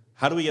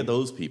 How do we get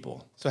those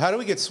people? So how do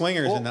we get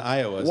swingers into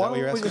Iowa? Is that what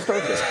you're asking?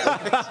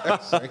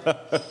 Sorry.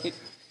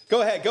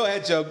 Go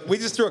ahead, Joe. We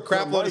just threw a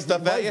crap load of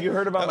stuff at you. You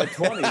heard about my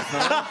 20s,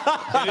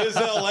 huh? It is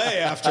L.A.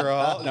 after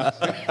all. No.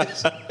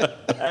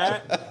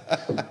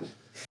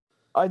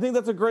 I think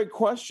that's a great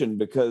question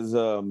because,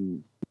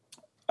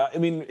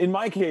 in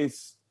my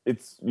case,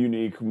 it's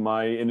unique.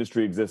 My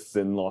industry exists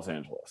in Los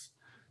Angeles.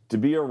 To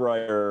be a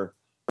writer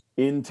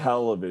in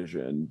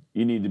television,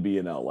 you need to be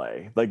in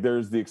L.A.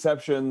 There's the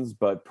exceptions,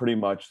 but pretty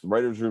much the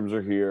writers' rooms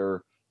are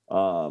here.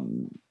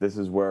 This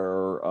is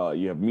where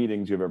you have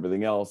meetings, you have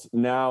everything else.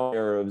 Now,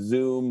 era of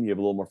Zoom, you have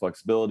a little more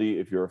flexibility.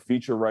 If you're a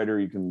feature writer,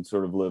 you can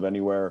sort of live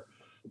anywhere.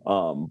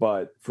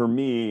 But for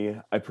me,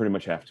 I pretty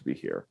much have to be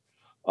here.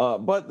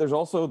 But there's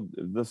also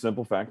the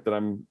simple fact that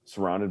I'm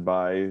surrounded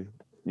by,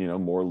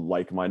 more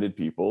like-minded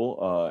people.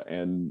 But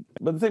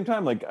at the same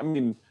time,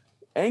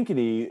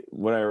 Ankeny,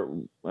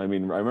 I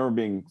remember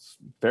being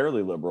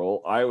fairly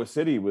liberal. Iowa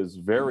City was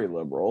very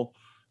liberal.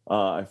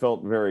 I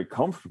felt very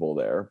comfortable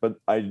there, but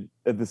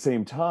at the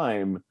same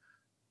time,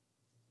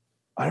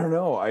 I don't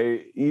know.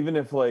 Let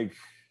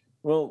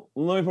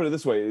me put it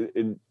this way.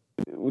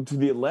 To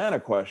the Atlanta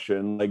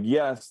question,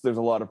 yes, there's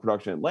a lot of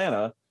production in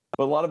Atlanta,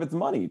 but a lot of it's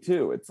money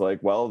too. It's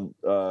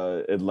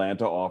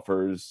Atlanta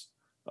offers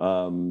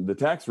the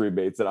tax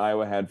rebates that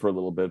Iowa had for a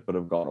little bit, but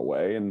have gone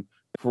away. And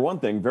for one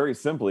thing, very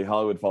simply,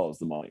 Hollywood follows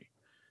the money.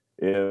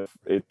 If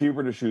it's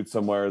cheaper to shoot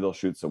somewhere, they'll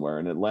shoot somewhere.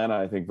 And Atlanta,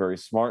 I think, very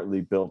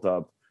smartly built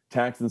up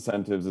tax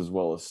incentives as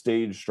well as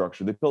stage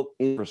structure. They built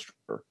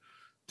infrastructure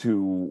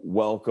to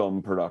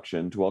welcome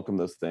production, to welcome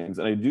those things.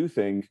 And I do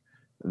think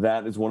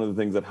that is one of the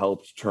things that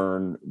helped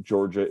turn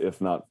Georgia,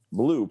 if not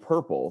blue,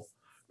 purple,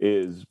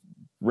 is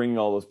bringing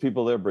all those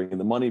people there, bringing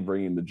the money,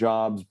 bringing the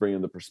jobs,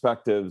 bringing the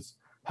perspectives,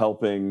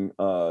 helping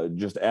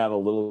just add a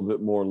little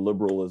bit more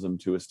liberalism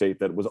to a state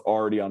that was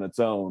already on its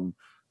own,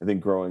 I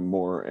think, growing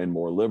more and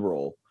more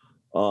liberal.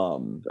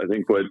 I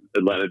think what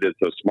Atlanta did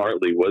so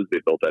smartly was they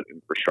built that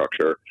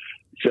infrastructure.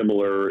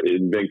 Similar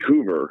in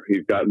Vancouver,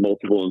 you've got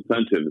multiple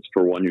incentives.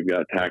 For one, you've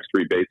got tax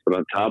rebates, but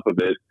on top of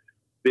it,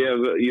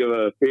 you have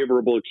a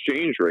favorable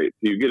exchange rate.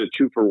 So you get a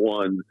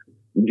 2-for-1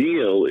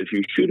 deal if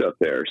you shoot up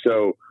there.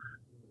 So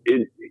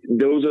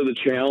those are the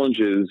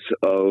challenges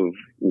of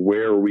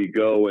where we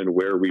go and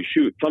where we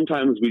shoot.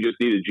 Sometimes we just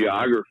need a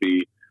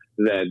geography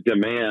that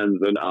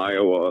demands an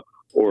Iowa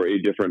or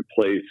a different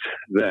place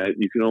that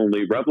you can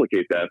only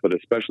replicate that. But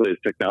especially as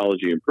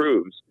technology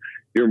improves,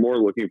 you're more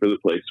looking for the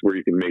place where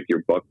you can make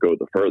your buck go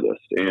the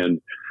furthest.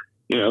 And,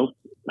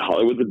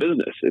 Hollywood's a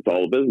business. It's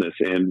all a business.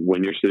 And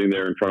when you're sitting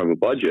there in front of a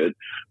budget,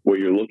 what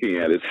you're looking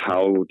at is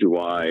how do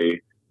I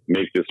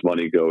make this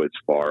money go as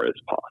far as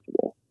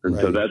possible? And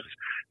so that's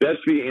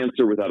the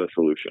answer without a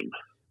solution.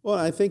 Well,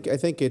 I think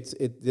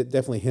it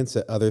definitely hints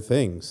at other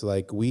things.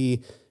 Like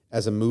we,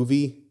 as a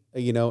movie,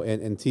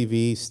 and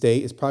TV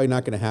state, it's probably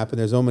not going to happen.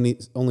 There's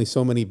only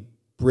so many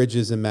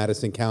bridges in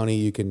Madison County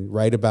you can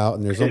write about,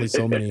 and there's only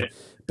so many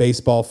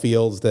baseball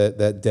fields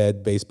that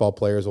dead baseball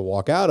players will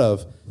walk out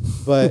of.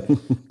 But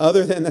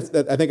other than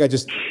that, I think I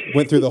just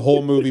went through the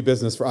whole movie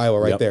business for Iowa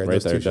right there.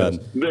 Right there, done.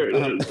 There it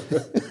is.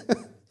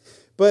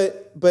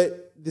 But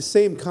the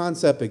same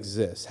concept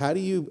exists. How do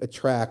you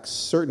attract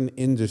certain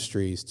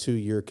industries to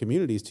your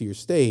communities, to your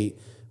state?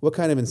 What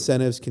kind of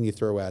incentives can you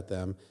throw at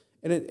them?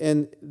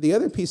 And the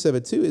other piece of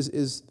it too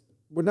is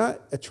we're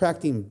not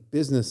attracting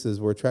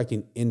businesses, we're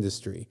attracting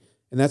industry.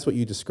 And that's what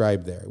you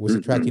described there. It was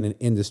attracting an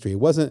industry. It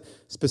wasn't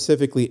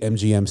specifically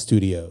MGM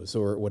Studios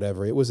or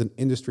whatever. It was an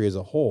industry as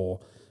a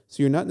whole.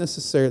 So you're not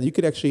necessarily, you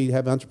could actually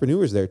have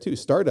entrepreneurs there too.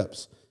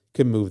 Startups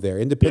can move there.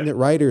 Independent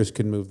writers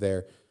can move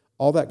there.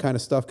 All that kind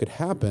of stuff could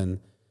happen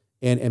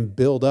and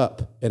build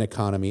up an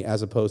economy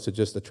as opposed to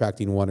just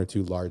attracting one or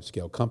two large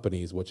scale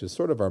companies, which is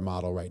sort of our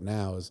model right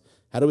now is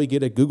how do we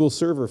get a Google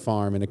server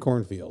farm in a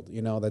cornfield?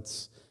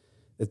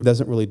 It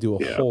doesn't really do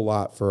a whole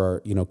lot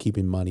for our,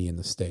 keeping money in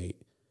the state.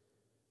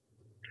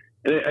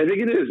 And I think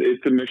it is.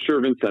 It's a mixture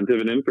of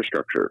incentive and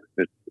infrastructure.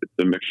 It's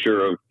a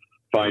mixture of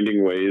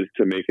finding ways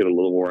to make it a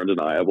little more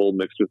undeniable,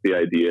 mixed with the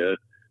idea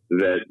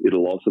that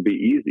it'll also be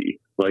easy.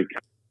 Like,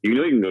 you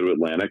can go to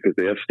Atlanta because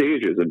they have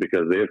stages and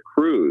because they have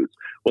crews.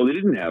 Well, they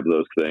didn't have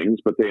those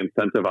things, but they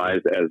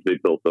incentivized as they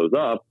built those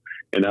up.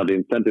 And now the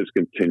incentives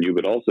continue,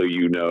 but also,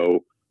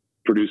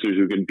 producers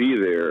who can be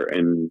there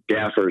and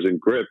gaffers and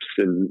grips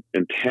and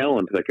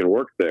talent that can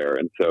work there.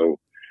 And so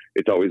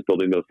it's always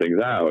building those things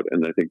out.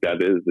 And I think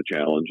that is the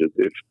challenge is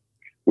if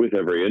with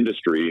every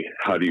industry,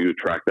 how do you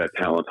attract that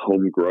talent,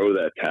 home grow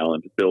that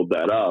talent, build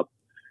that up,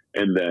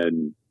 and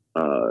then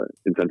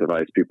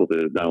incentivize people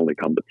to not only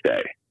come but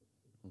stay.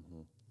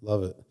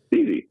 Love it.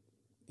 Easy.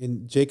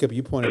 And Jacob,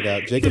 you pointed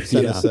out, Jacob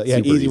sent us,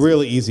 easy,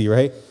 really easy,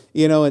 right?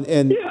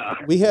 And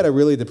we had a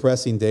really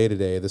depressing day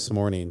today, this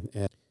morning,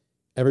 and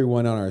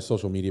everyone on our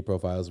social media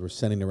profiles were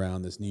sending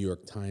around this New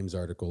York Times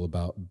article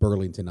about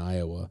Burlington,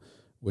 Iowa,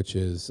 which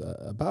is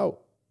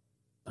about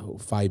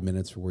 5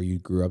 minutes from where you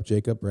grew up,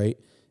 Jacob, right?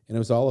 And it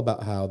was all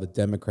about how the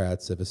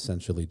Democrats have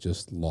essentially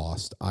just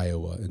lost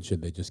Iowa, and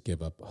should they just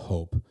give up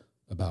hope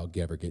about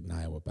ever getting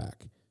Iowa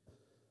back?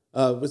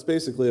 It was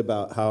basically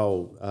about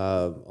how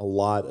a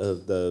lot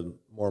of the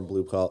more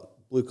blue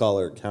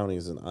collar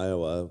counties in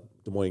Iowa,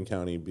 Des Moines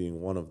County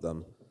being one of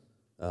them,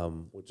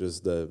 which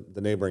is the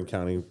neighboring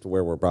county to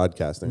where we're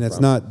broadcasting and it's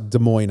from. not Des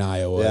Moines,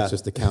 Iowa. Yeah. It's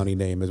just the county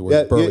name is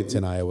where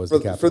Burlington, Iowa is the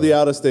capital. For the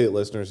out-of-state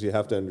listeners, you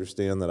have to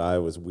understand that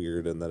Iowa's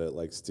weird and that it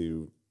likes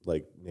to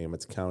name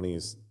its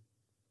counties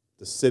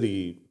the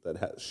city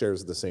that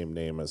shares the same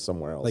name as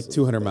somewhere else. Like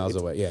 200 miles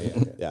away.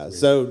 Yeah.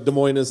 So Des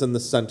Moines is in the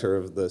center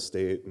of the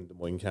state, and Des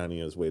Moines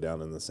County is way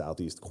down in the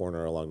southeast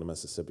corner along the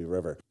Mississippi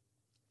River.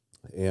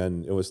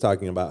 And it was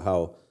talking about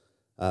how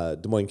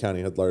Des Moines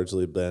County had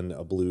largely been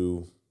a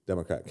blue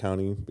Democrat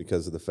county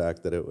because of the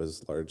fact that it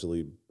was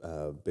largely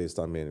based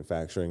on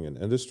manufacturing and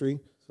industry.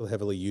 So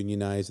heavily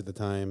unionized at the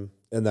time.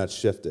 And that's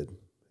shifted.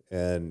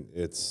 And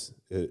it's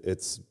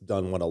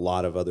done what a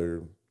lot of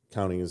other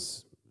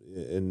counties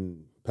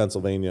in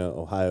Pennsylvania,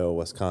 Ohio,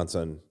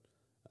 Wisconsin,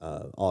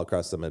 all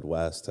across the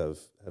Midwest have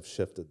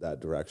shifted that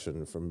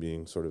direction from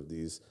being sort of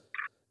these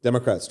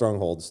Democrat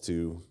strongholds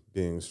to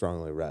being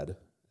strongly red,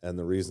 and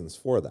the reasons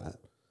for that.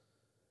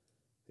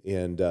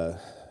 And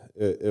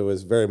it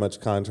was very much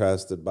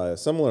contrasted by a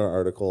similar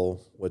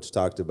article which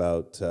talked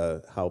about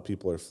how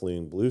people are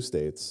fleeing blue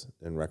states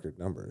in record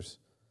numbers.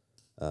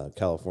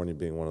 California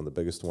being one of the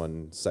biggest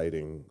ones,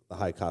 citing the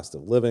high cost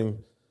of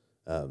living,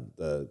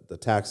 the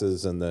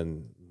taxes, and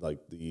then like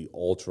the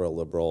ultra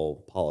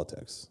liberal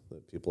politics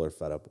that people are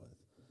fed up with.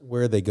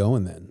 Where are they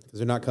going then? Because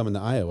they're not coming to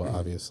Iowa,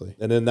 obviously.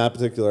 And in that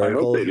particular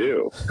article, I hope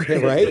they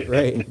do.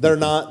 Right. They're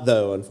not,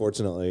 though.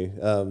 Unfortunately,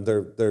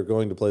 they're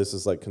going to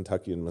places like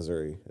Kentucky and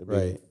Missouri,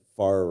 Right.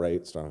 Far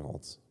right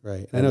strongholds.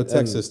 Right. And I know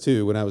Texas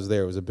too. When I was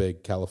there, it was a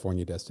big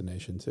California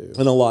destination too.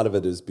 And a lot of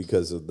it is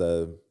because of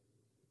they're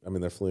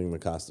fleeing the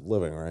cost of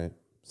living, right?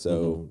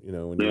 So,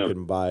 when you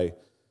can buy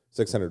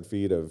 600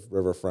 feet of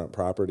riverfront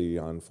property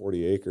on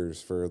 40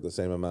 acres for the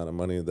same amount of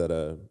money that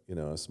a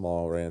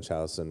small ranch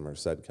house in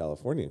Merced,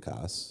 California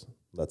costs,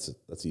 that's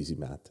easy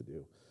math to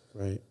do.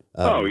 Right.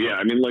 Oh yeah.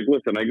 I mean, like,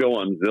 listen, I go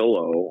on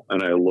Zillow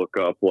and I look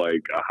up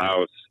like a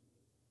house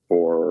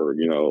for,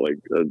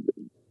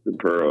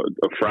 for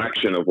a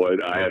fraction of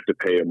what I have to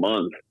pay a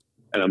month.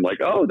 And I'm like,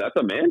 oh, that's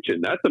a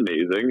mansion. That's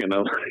amazing. And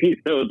I'm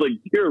it's like,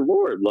 dear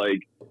Lord, like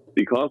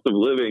the cost of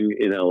living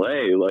in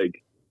LA, like,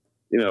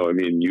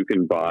 you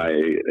can buy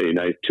a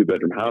nice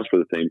 2-bedroom house for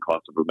the same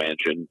cost of a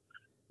mansion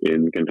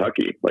in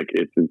Kentucky. Like,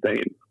 it's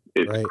insane.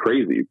 It's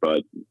crazy,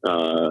 but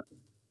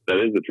that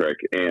is a trick.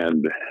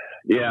 And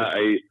yeah,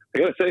 I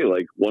gotta say,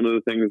 like, one of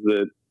the things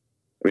that,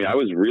 I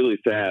was really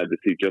sad to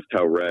see just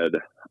how red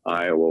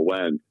Iowa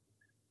went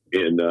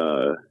in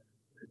the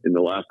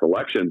last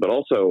election, but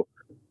also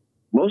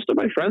most of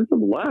my friends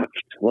have left.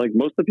 Like,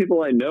 most of the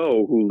people I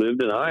know who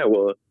lived in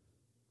Iowa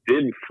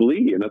did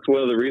flee. And that's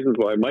one of the reasons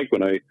why, Mike,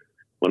 when I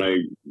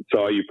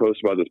saw you post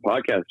about this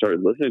podcast,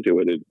 started listening to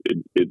it,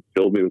 it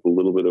filled me with a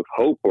little bit of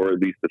hope, or at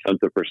least a sense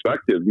of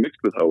perspective mixed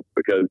with hope,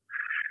 because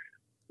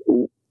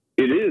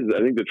it is,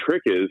 I think the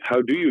trick is,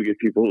 how do you get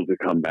people to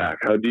come back?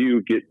 How do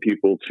you get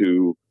people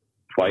to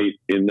fight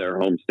in their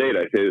home state?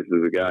 I say this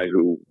as a guy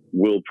who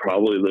will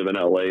probably live in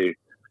LA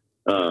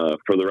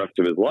for the rest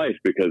of his life,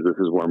 because this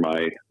is where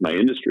my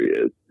industry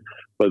is.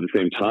 But at the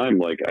same time,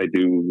 like, I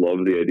do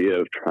love the idea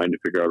of trying to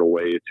figure out a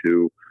way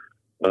to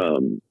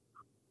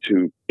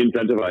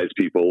incentivize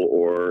people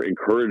or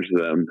encourage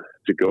them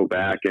to go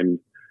back and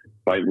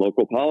fight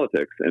local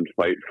politics and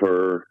fight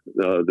for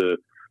the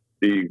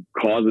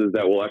causes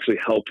that will actually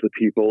help the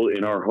people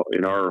in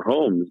our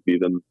homes, be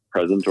them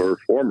present or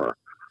former.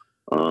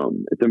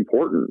 It's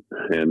important,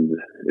 and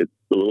it's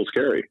a little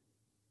scary.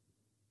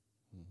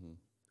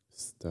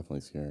 It's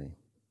definitely scary.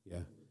 Yeah.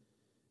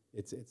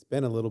 It's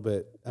been a little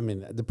bit,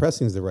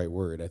 depressing is the right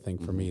word, I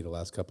think, for me the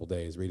last couple of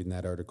days, reading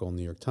that article in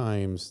the New York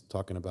Times,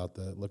 talking about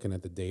looking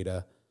at the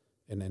data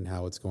and then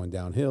how it's going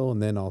downhill,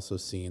 and then also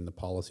seeing the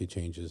policy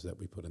changes that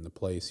we put into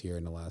place here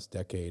in the last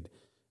decade,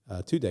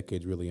 2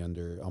 decades really,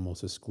 under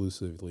almost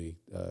exclusively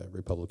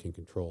Republican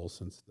control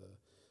since the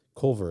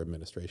Culver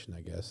administration,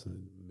 I guess,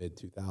 in the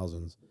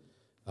mid-2000s.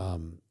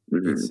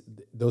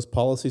 Those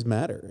policies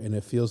matter, and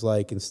it feels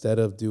like instead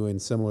of doing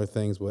similar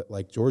things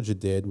like Georgia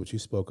did, which you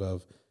spoke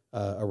of,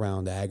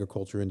 around the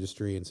agriculture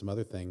industry and some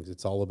other things,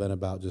 it's all been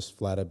about just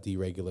flat-up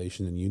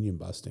deregulation and union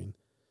busting,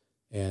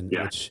 and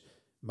which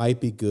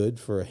might be good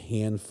for a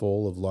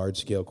handful of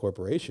large-scale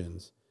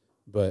corporations,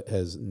 but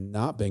has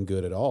not been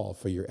good at all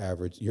for your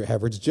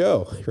average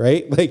Joe,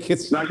 right? Like,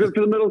 it's not good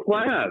for the middle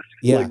class.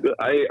 Yeah,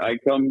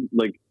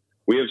 like,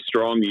 we have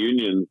strong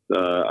unions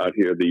out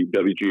here, the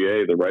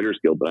WGA, the Writers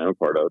Guild that I'm a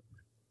part of.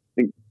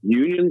 I think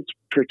unions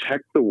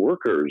protect the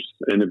workers,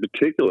 and in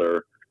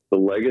particular, the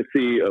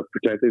legacy of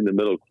protecting the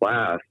middle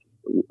class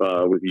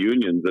with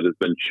unions that has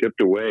been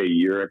chipped away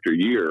year after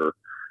year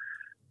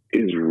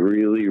is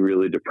really,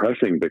 really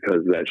depressing,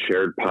 because that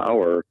shared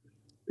power,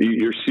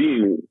 you're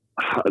seeing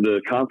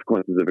the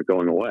consequences of it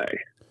going away.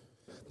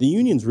 The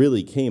unions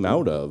really came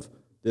out of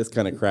this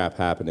kind of crap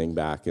happening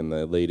back in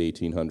the late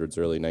 1800s,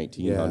 early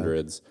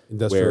 1900s.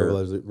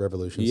 Industrial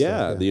Revolution.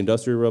 Yeah, the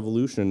Industrial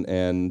Revolution,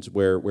 and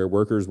where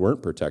workers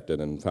weren't protected,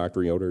 and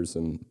factory owners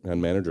and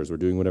managers were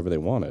doing whatever they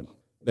wanted.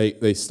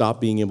 They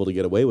stopped being able to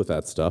get away with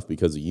that stuff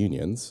because of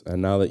unions,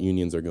 and now that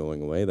unions are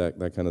going away,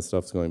 that kind of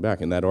stuff's going back.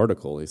 In that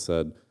article, they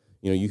said,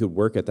 you could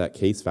work at that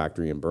case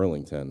factory in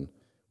Burlington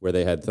where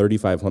they had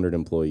 3,500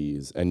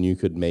 employees, and you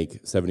could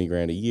make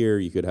 $70,000 a year.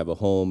 You could have a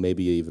home,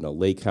 maybe even a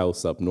lake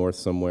house up north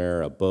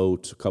somewhere, a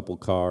boat, a couple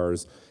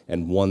cars,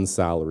 and one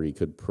salary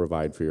could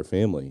provide for your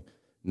family.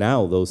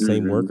 Now, those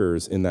same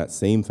workers in that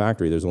same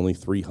factory, there's only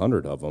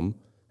 300 of them,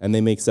 and they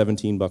make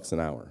 $17 an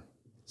hour.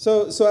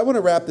 So I want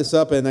to wrap this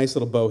up in a nice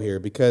little bow here,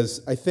 because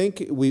I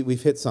think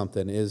we've hit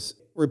something. Is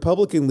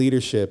Republican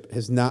leadership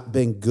has not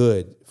been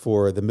good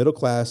for the middle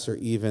class or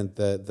even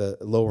the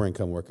lower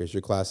income workers,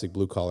 your classic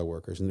blue collar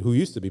workers, and who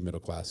used to be middle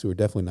class, who are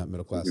definitely not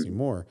middle class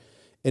anymore.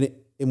 And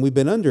we've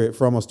been under it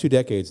for almost 2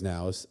 decades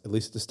now, at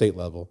least at the state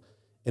level,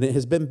 and it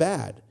has been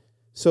bad.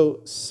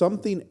 So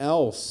something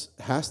else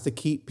has to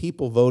keep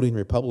people voting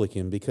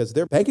Republican because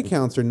their bank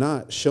accounts are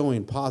not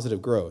showing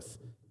positive growth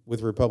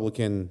with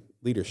Republican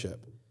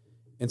leadership.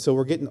 And so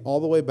we're getting all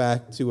the way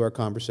back to our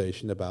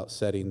conversation about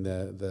setting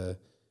the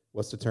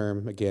what's the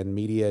term again?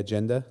 Media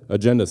agenda?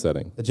 Agenda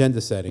setting.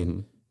 Agenda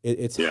setting.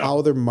 It's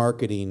how they're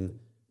marketing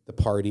the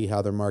party,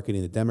 how they're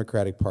marketing the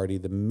Democratic Party,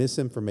 the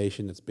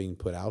misinformation that's being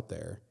put out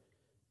there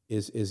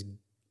is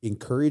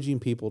encouraging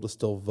people to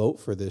still vote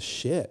for this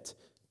shit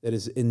that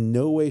is in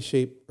no way,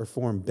 shape, or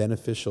form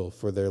beneficial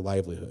for their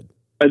livelihood.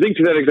 I think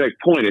to that exact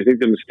point, I think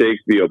the mistake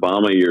the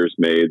Obama years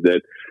made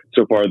that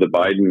so far the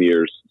Biden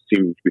years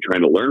seem to be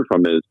trying to learn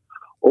from is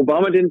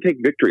Obama didn't take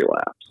victory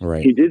laps.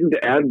 Right. He didn't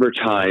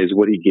advertise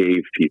what he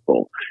gave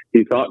people.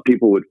 He thought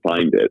people would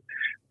find it.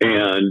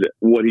 And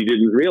what he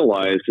didn't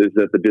realize is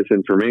that the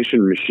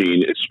disinformation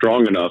machine is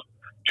strong enough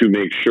to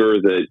make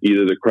sure that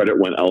either the credit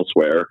went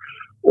elsewhere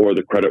or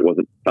the credit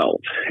wasn't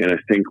felt. And I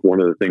think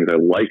one of the things I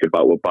like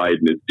about what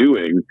Biden is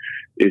doing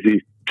is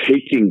he's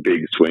taking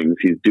big swings,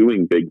 he's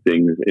doing big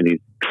things, and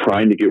he's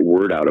trying to get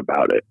word out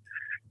about it.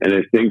 And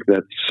I think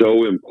that's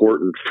so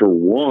important, for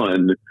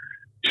one,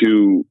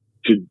 to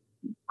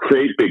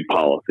create big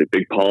policy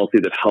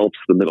that helps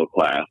the middle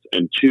class,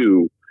 and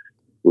two,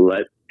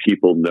 let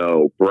people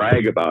know,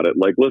 brag about it.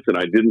 Like, listen,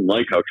 I didn't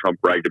like how Trump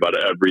bragged about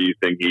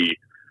everything he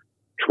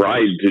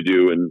tried to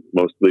do and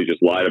mostly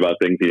just lied about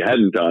things he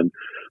hadn't done.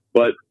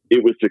 But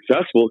it was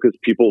successful because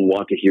people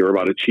want to hear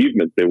about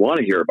achievements. They want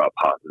to hear about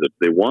positives.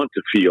 They want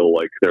to feel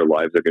like their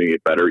lives are going to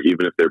get better,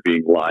 even if they're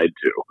being lied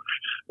to.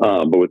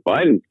 But with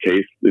Biden's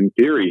case, in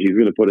theory, he's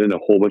going to put in a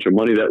whole bunch of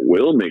money that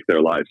will make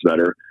their lives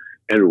better.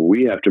 And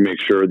we have to make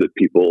sure that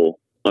people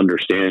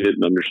understand it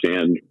and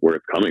understand where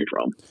it's coming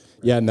from.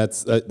 Yeah, and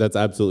that's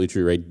absolutely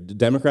true, right?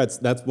 Democrats,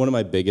 that's one of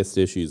my biggest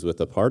issues with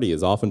the party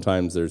is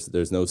oftentimes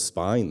there's no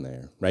spine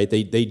there, right?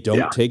 They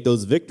don't take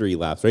those victory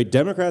laps, right?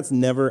 Democrats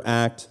never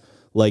act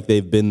like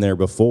they've been there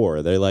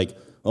before. They're like,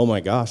 oh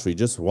my gosh, we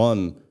just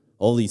won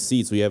all these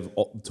seats. We have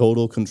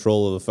total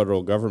control of the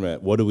federal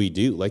government. What do we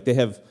do? Like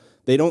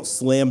they don't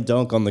slam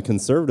dunk on the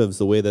conservatives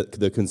the way that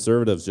the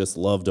conservatives just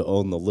love to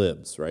own the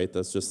libs, right?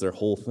 That's just their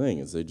whole thing.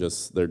 Is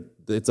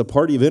it's a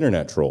party of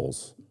internet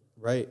trolls,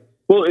 right?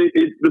 Well,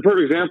 the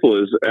perfect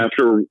example is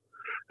after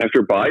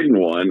Biden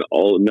won,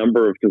 a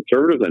number of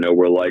conservatives I know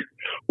were like,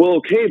 well,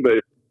 okay, but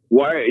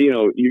why,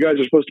 you guys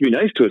are supposed to be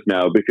nice to us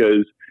now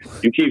because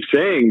you keep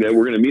saying that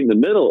we're going to meet in the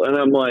middle. And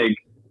I'm like,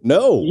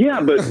 no. Yeah,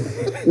 but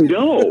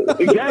no,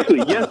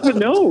 exactly. Yes, but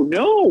no,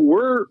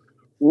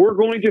 we're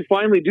going to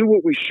finally do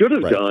what we should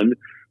have done,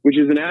 which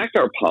is enact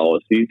our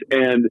policies.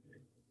 And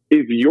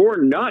if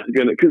you're not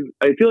going to, because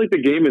I feel like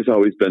the game has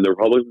always been the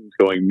Republicans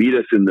going, meet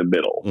us in the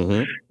middle,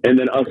 and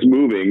then us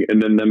moving, and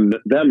then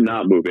them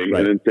not moving,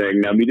 and then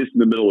saying, now meet us in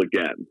the middle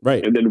again.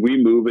 Right. And then we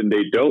move and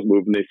they don't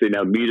move, and they say,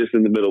 now meet us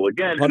in the middle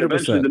again. 100%. And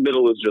eventually the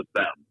middle is just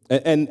them.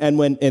 And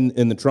when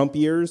in the Trump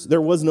years,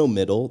 there was no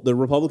middle. The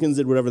Republicans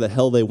did whatever the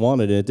hell they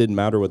wanted, and it didn't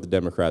matter what the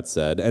Democrats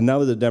said. And now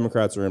that the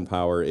Democrats are in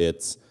power,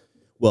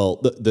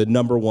 the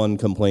number one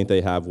complaint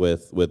they have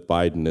with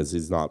Biden is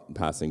he's not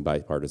passing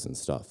bipartisan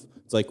stuff.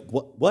 It's like,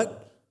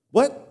 what?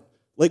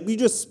 Like, we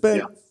just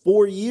spent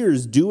 4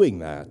 years doing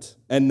that.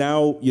 And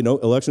now,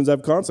 elections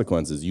have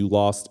consequences. You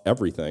lost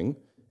everything,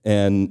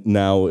 and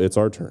now it's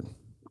our turn.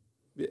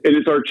 And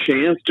it's our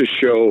chance to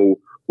show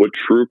what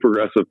true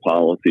progressive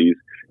policies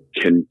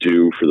can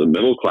do for the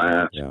middle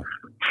class,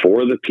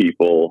 for the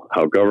people,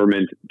 how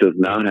government does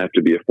not have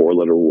to be a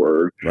 4-letter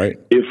word,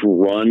 if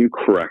run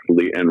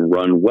correctly and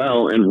run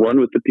well and run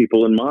with the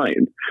people in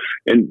mind.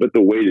 But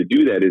the way to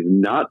do that is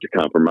not to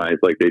compromise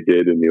like they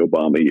did in the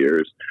Obama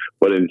years,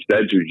 but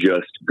instead to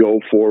just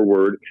go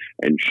forward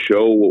and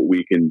show what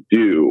we can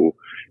do.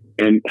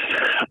 And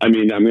I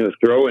mean, I'm going to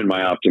throw in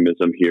my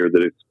optimism here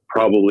that it's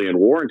probably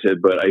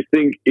unwarranted, but I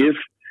think if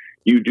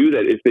you do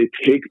that, if they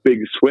take big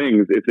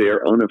swings, if they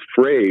are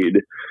unafraid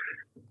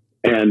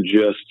and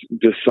just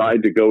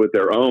decide to go with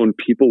their own,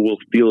 people will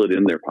feel it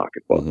in their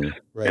pocketbooks.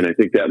 Right. And I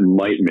think that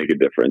might make a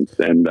difference.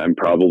 And I'm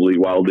probably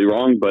wildly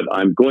wrong, but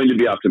I'm going to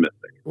be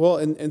optimistic. Well,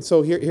 and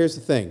so here's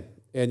the thing.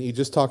 And you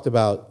just talked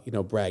about,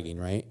 bragging,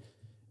 right?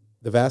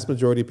 The vast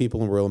majority of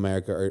people in rural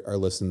America are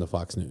listening to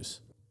Fox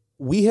News.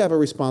 We have a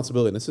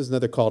responsibility, and this is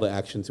another call to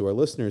action to our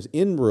listeners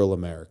in rural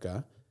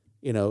America.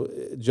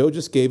 Joe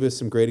just gave us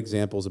some great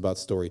examples about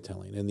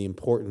storytelling and the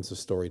importance of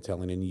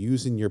storytelling and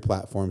using your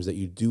platforms that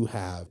you do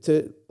have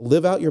to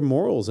live out your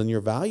morals and your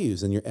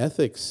values and your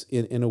ethics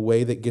in a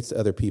way that gets to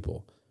other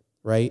people,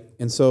 right?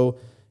 And so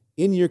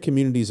in your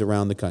communities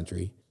around the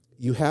country,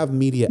 you have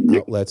media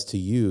outlets to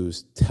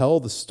use, tell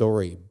the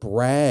story,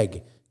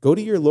 brag, go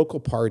to your local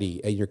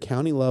party at your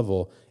county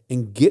level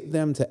and get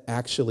them to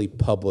actually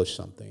publish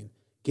something.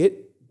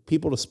 Get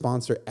people to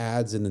sponsor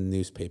ads in the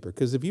newspaper,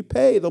 because if you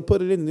pay, they'll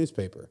put it in the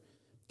newspaper.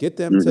 Get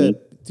them to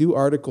do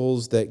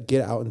articles that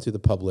get out into the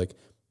public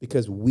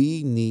because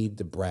we need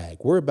to brag.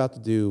 We're about to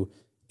do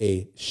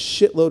a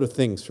shitload of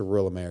things for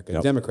rural America.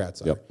 Yep.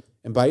 Democrats are. Yep.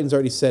 And Biden's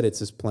already said it's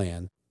his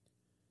plan.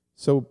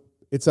 So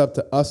it's up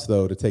to us,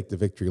 though, to take the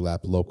victory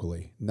lap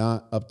locally,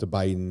 not up to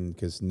Biden,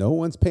 because no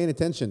one's paying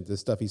attention to the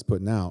stuff he's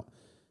putting out.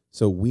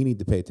 So we need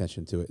to pay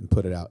attention to it and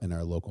put it out in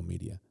our local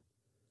media.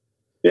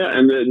 Yeah,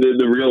 and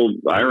the real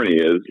irony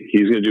is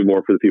he's going to do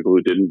more for the people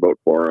who didn't vote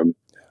for him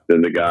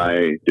than the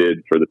guy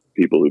did for the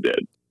people who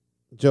did.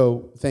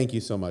 Joe, thank you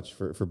so much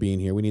for being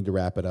here. We need to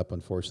wrap it up.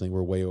 Unfortunately,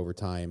 we're way over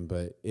time,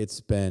 but it's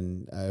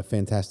been a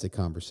fantastic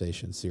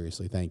conversation.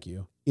 Seriously, thank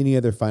you. Any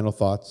other final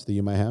thoughts that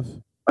you might have?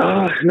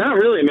 Not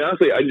really. I mean,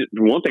 honestly,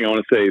 one thing I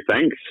want to say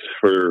thanks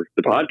for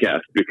the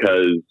podcast,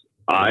 because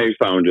I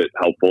found it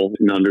helpful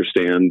and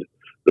understand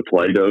the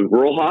plight of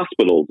rural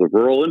hospitals, of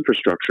rural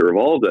infrastructure, of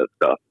all of that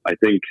stuff. I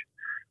think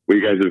what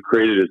you guys have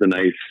created is a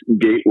nice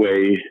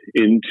gateway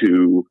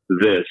into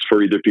this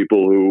for either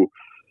people who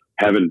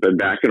haven't been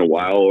back in a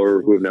while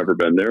or who have never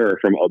been there or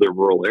from other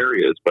rural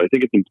areas. But I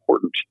think it's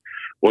important.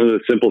 One of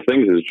the simple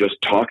things is just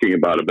talking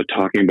about it, but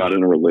talking about it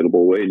in a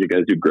relatable way. And you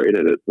guys do great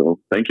at it. So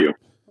thank you.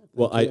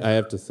 Well, I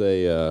have to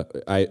say,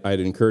 I'd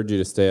encourage you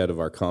to stay out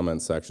of our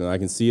comment section. I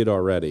can see it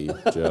already,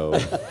 Joe.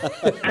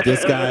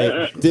 This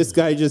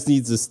guy just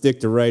needs to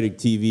stick to writing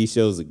TV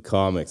shows and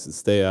comics and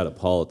stay out of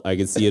politics. I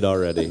can see it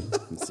already.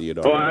 Let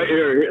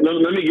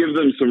me give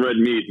them some red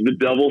meat. The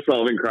double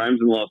solving crimes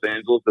in Los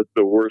Angeles, that's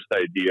the worst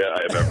idea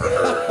I've ever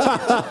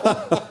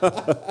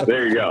heard.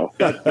 There you go.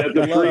 That's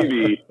a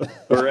freebie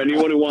for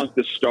anyone who wants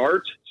to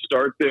start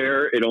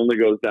there. It only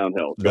goes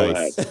downhill. Go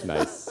ahead.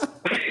 Nice.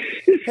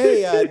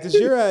 Hey,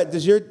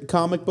 does your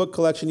comic book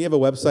collection, you have a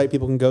website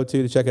people can go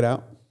to check it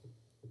out?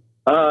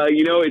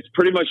 It's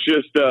pretty much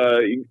just,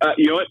 you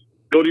know what?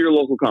 Go to your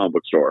local comic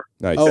book store.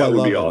 Nice. Oh, That I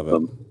would be love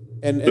awesome.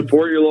 And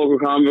Support your local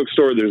comic book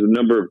store. There's a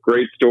number of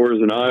great stores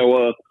in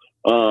Iowa.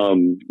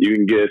 You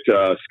can get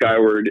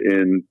Skyward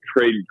in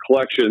trade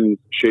collections.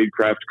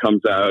 Shadecraft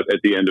comes out at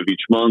the end of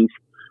each month.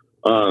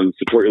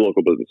 Support your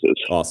local businesses.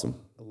 Awesome.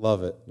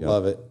 Love it. Yep.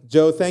 Love it.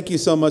 Joe, thank you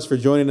so much for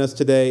joining us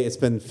today. It's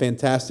been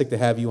fantastic to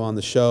have you on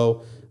the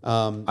show.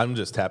 I'm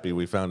just happy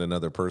we found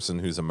another person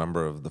who's a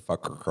member of the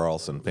Fucker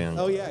Carlson fan.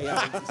 Oh,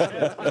 yeah.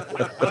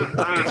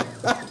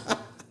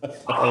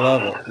 I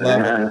love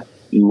it.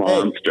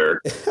 Monster.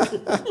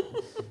 Hey.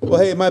 Well,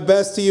 hey, my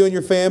best to you and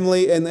your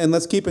family, and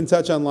let's keep in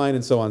touch online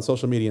and so on,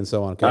 social media and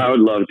so on. Okay? I would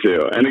love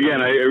to. And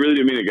again, I really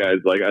do mean it, guys.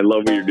 Like, I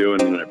love what you're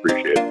doing, and I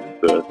appreciate it.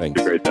 It's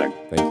a great thing.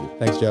 Thank you.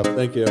 Thanks, Joe.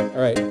 Thank you.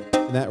 All right.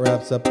 And that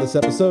wraps up this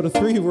episode of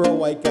 3 Rural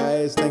White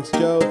Guys. Thanks,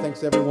 Joe.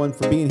 Thanks, everyone,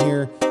 for being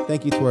here.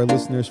 Thank you to our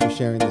listeners for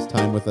sharing this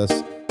time with us.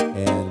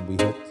 And we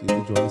hope you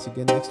can join us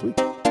again next week.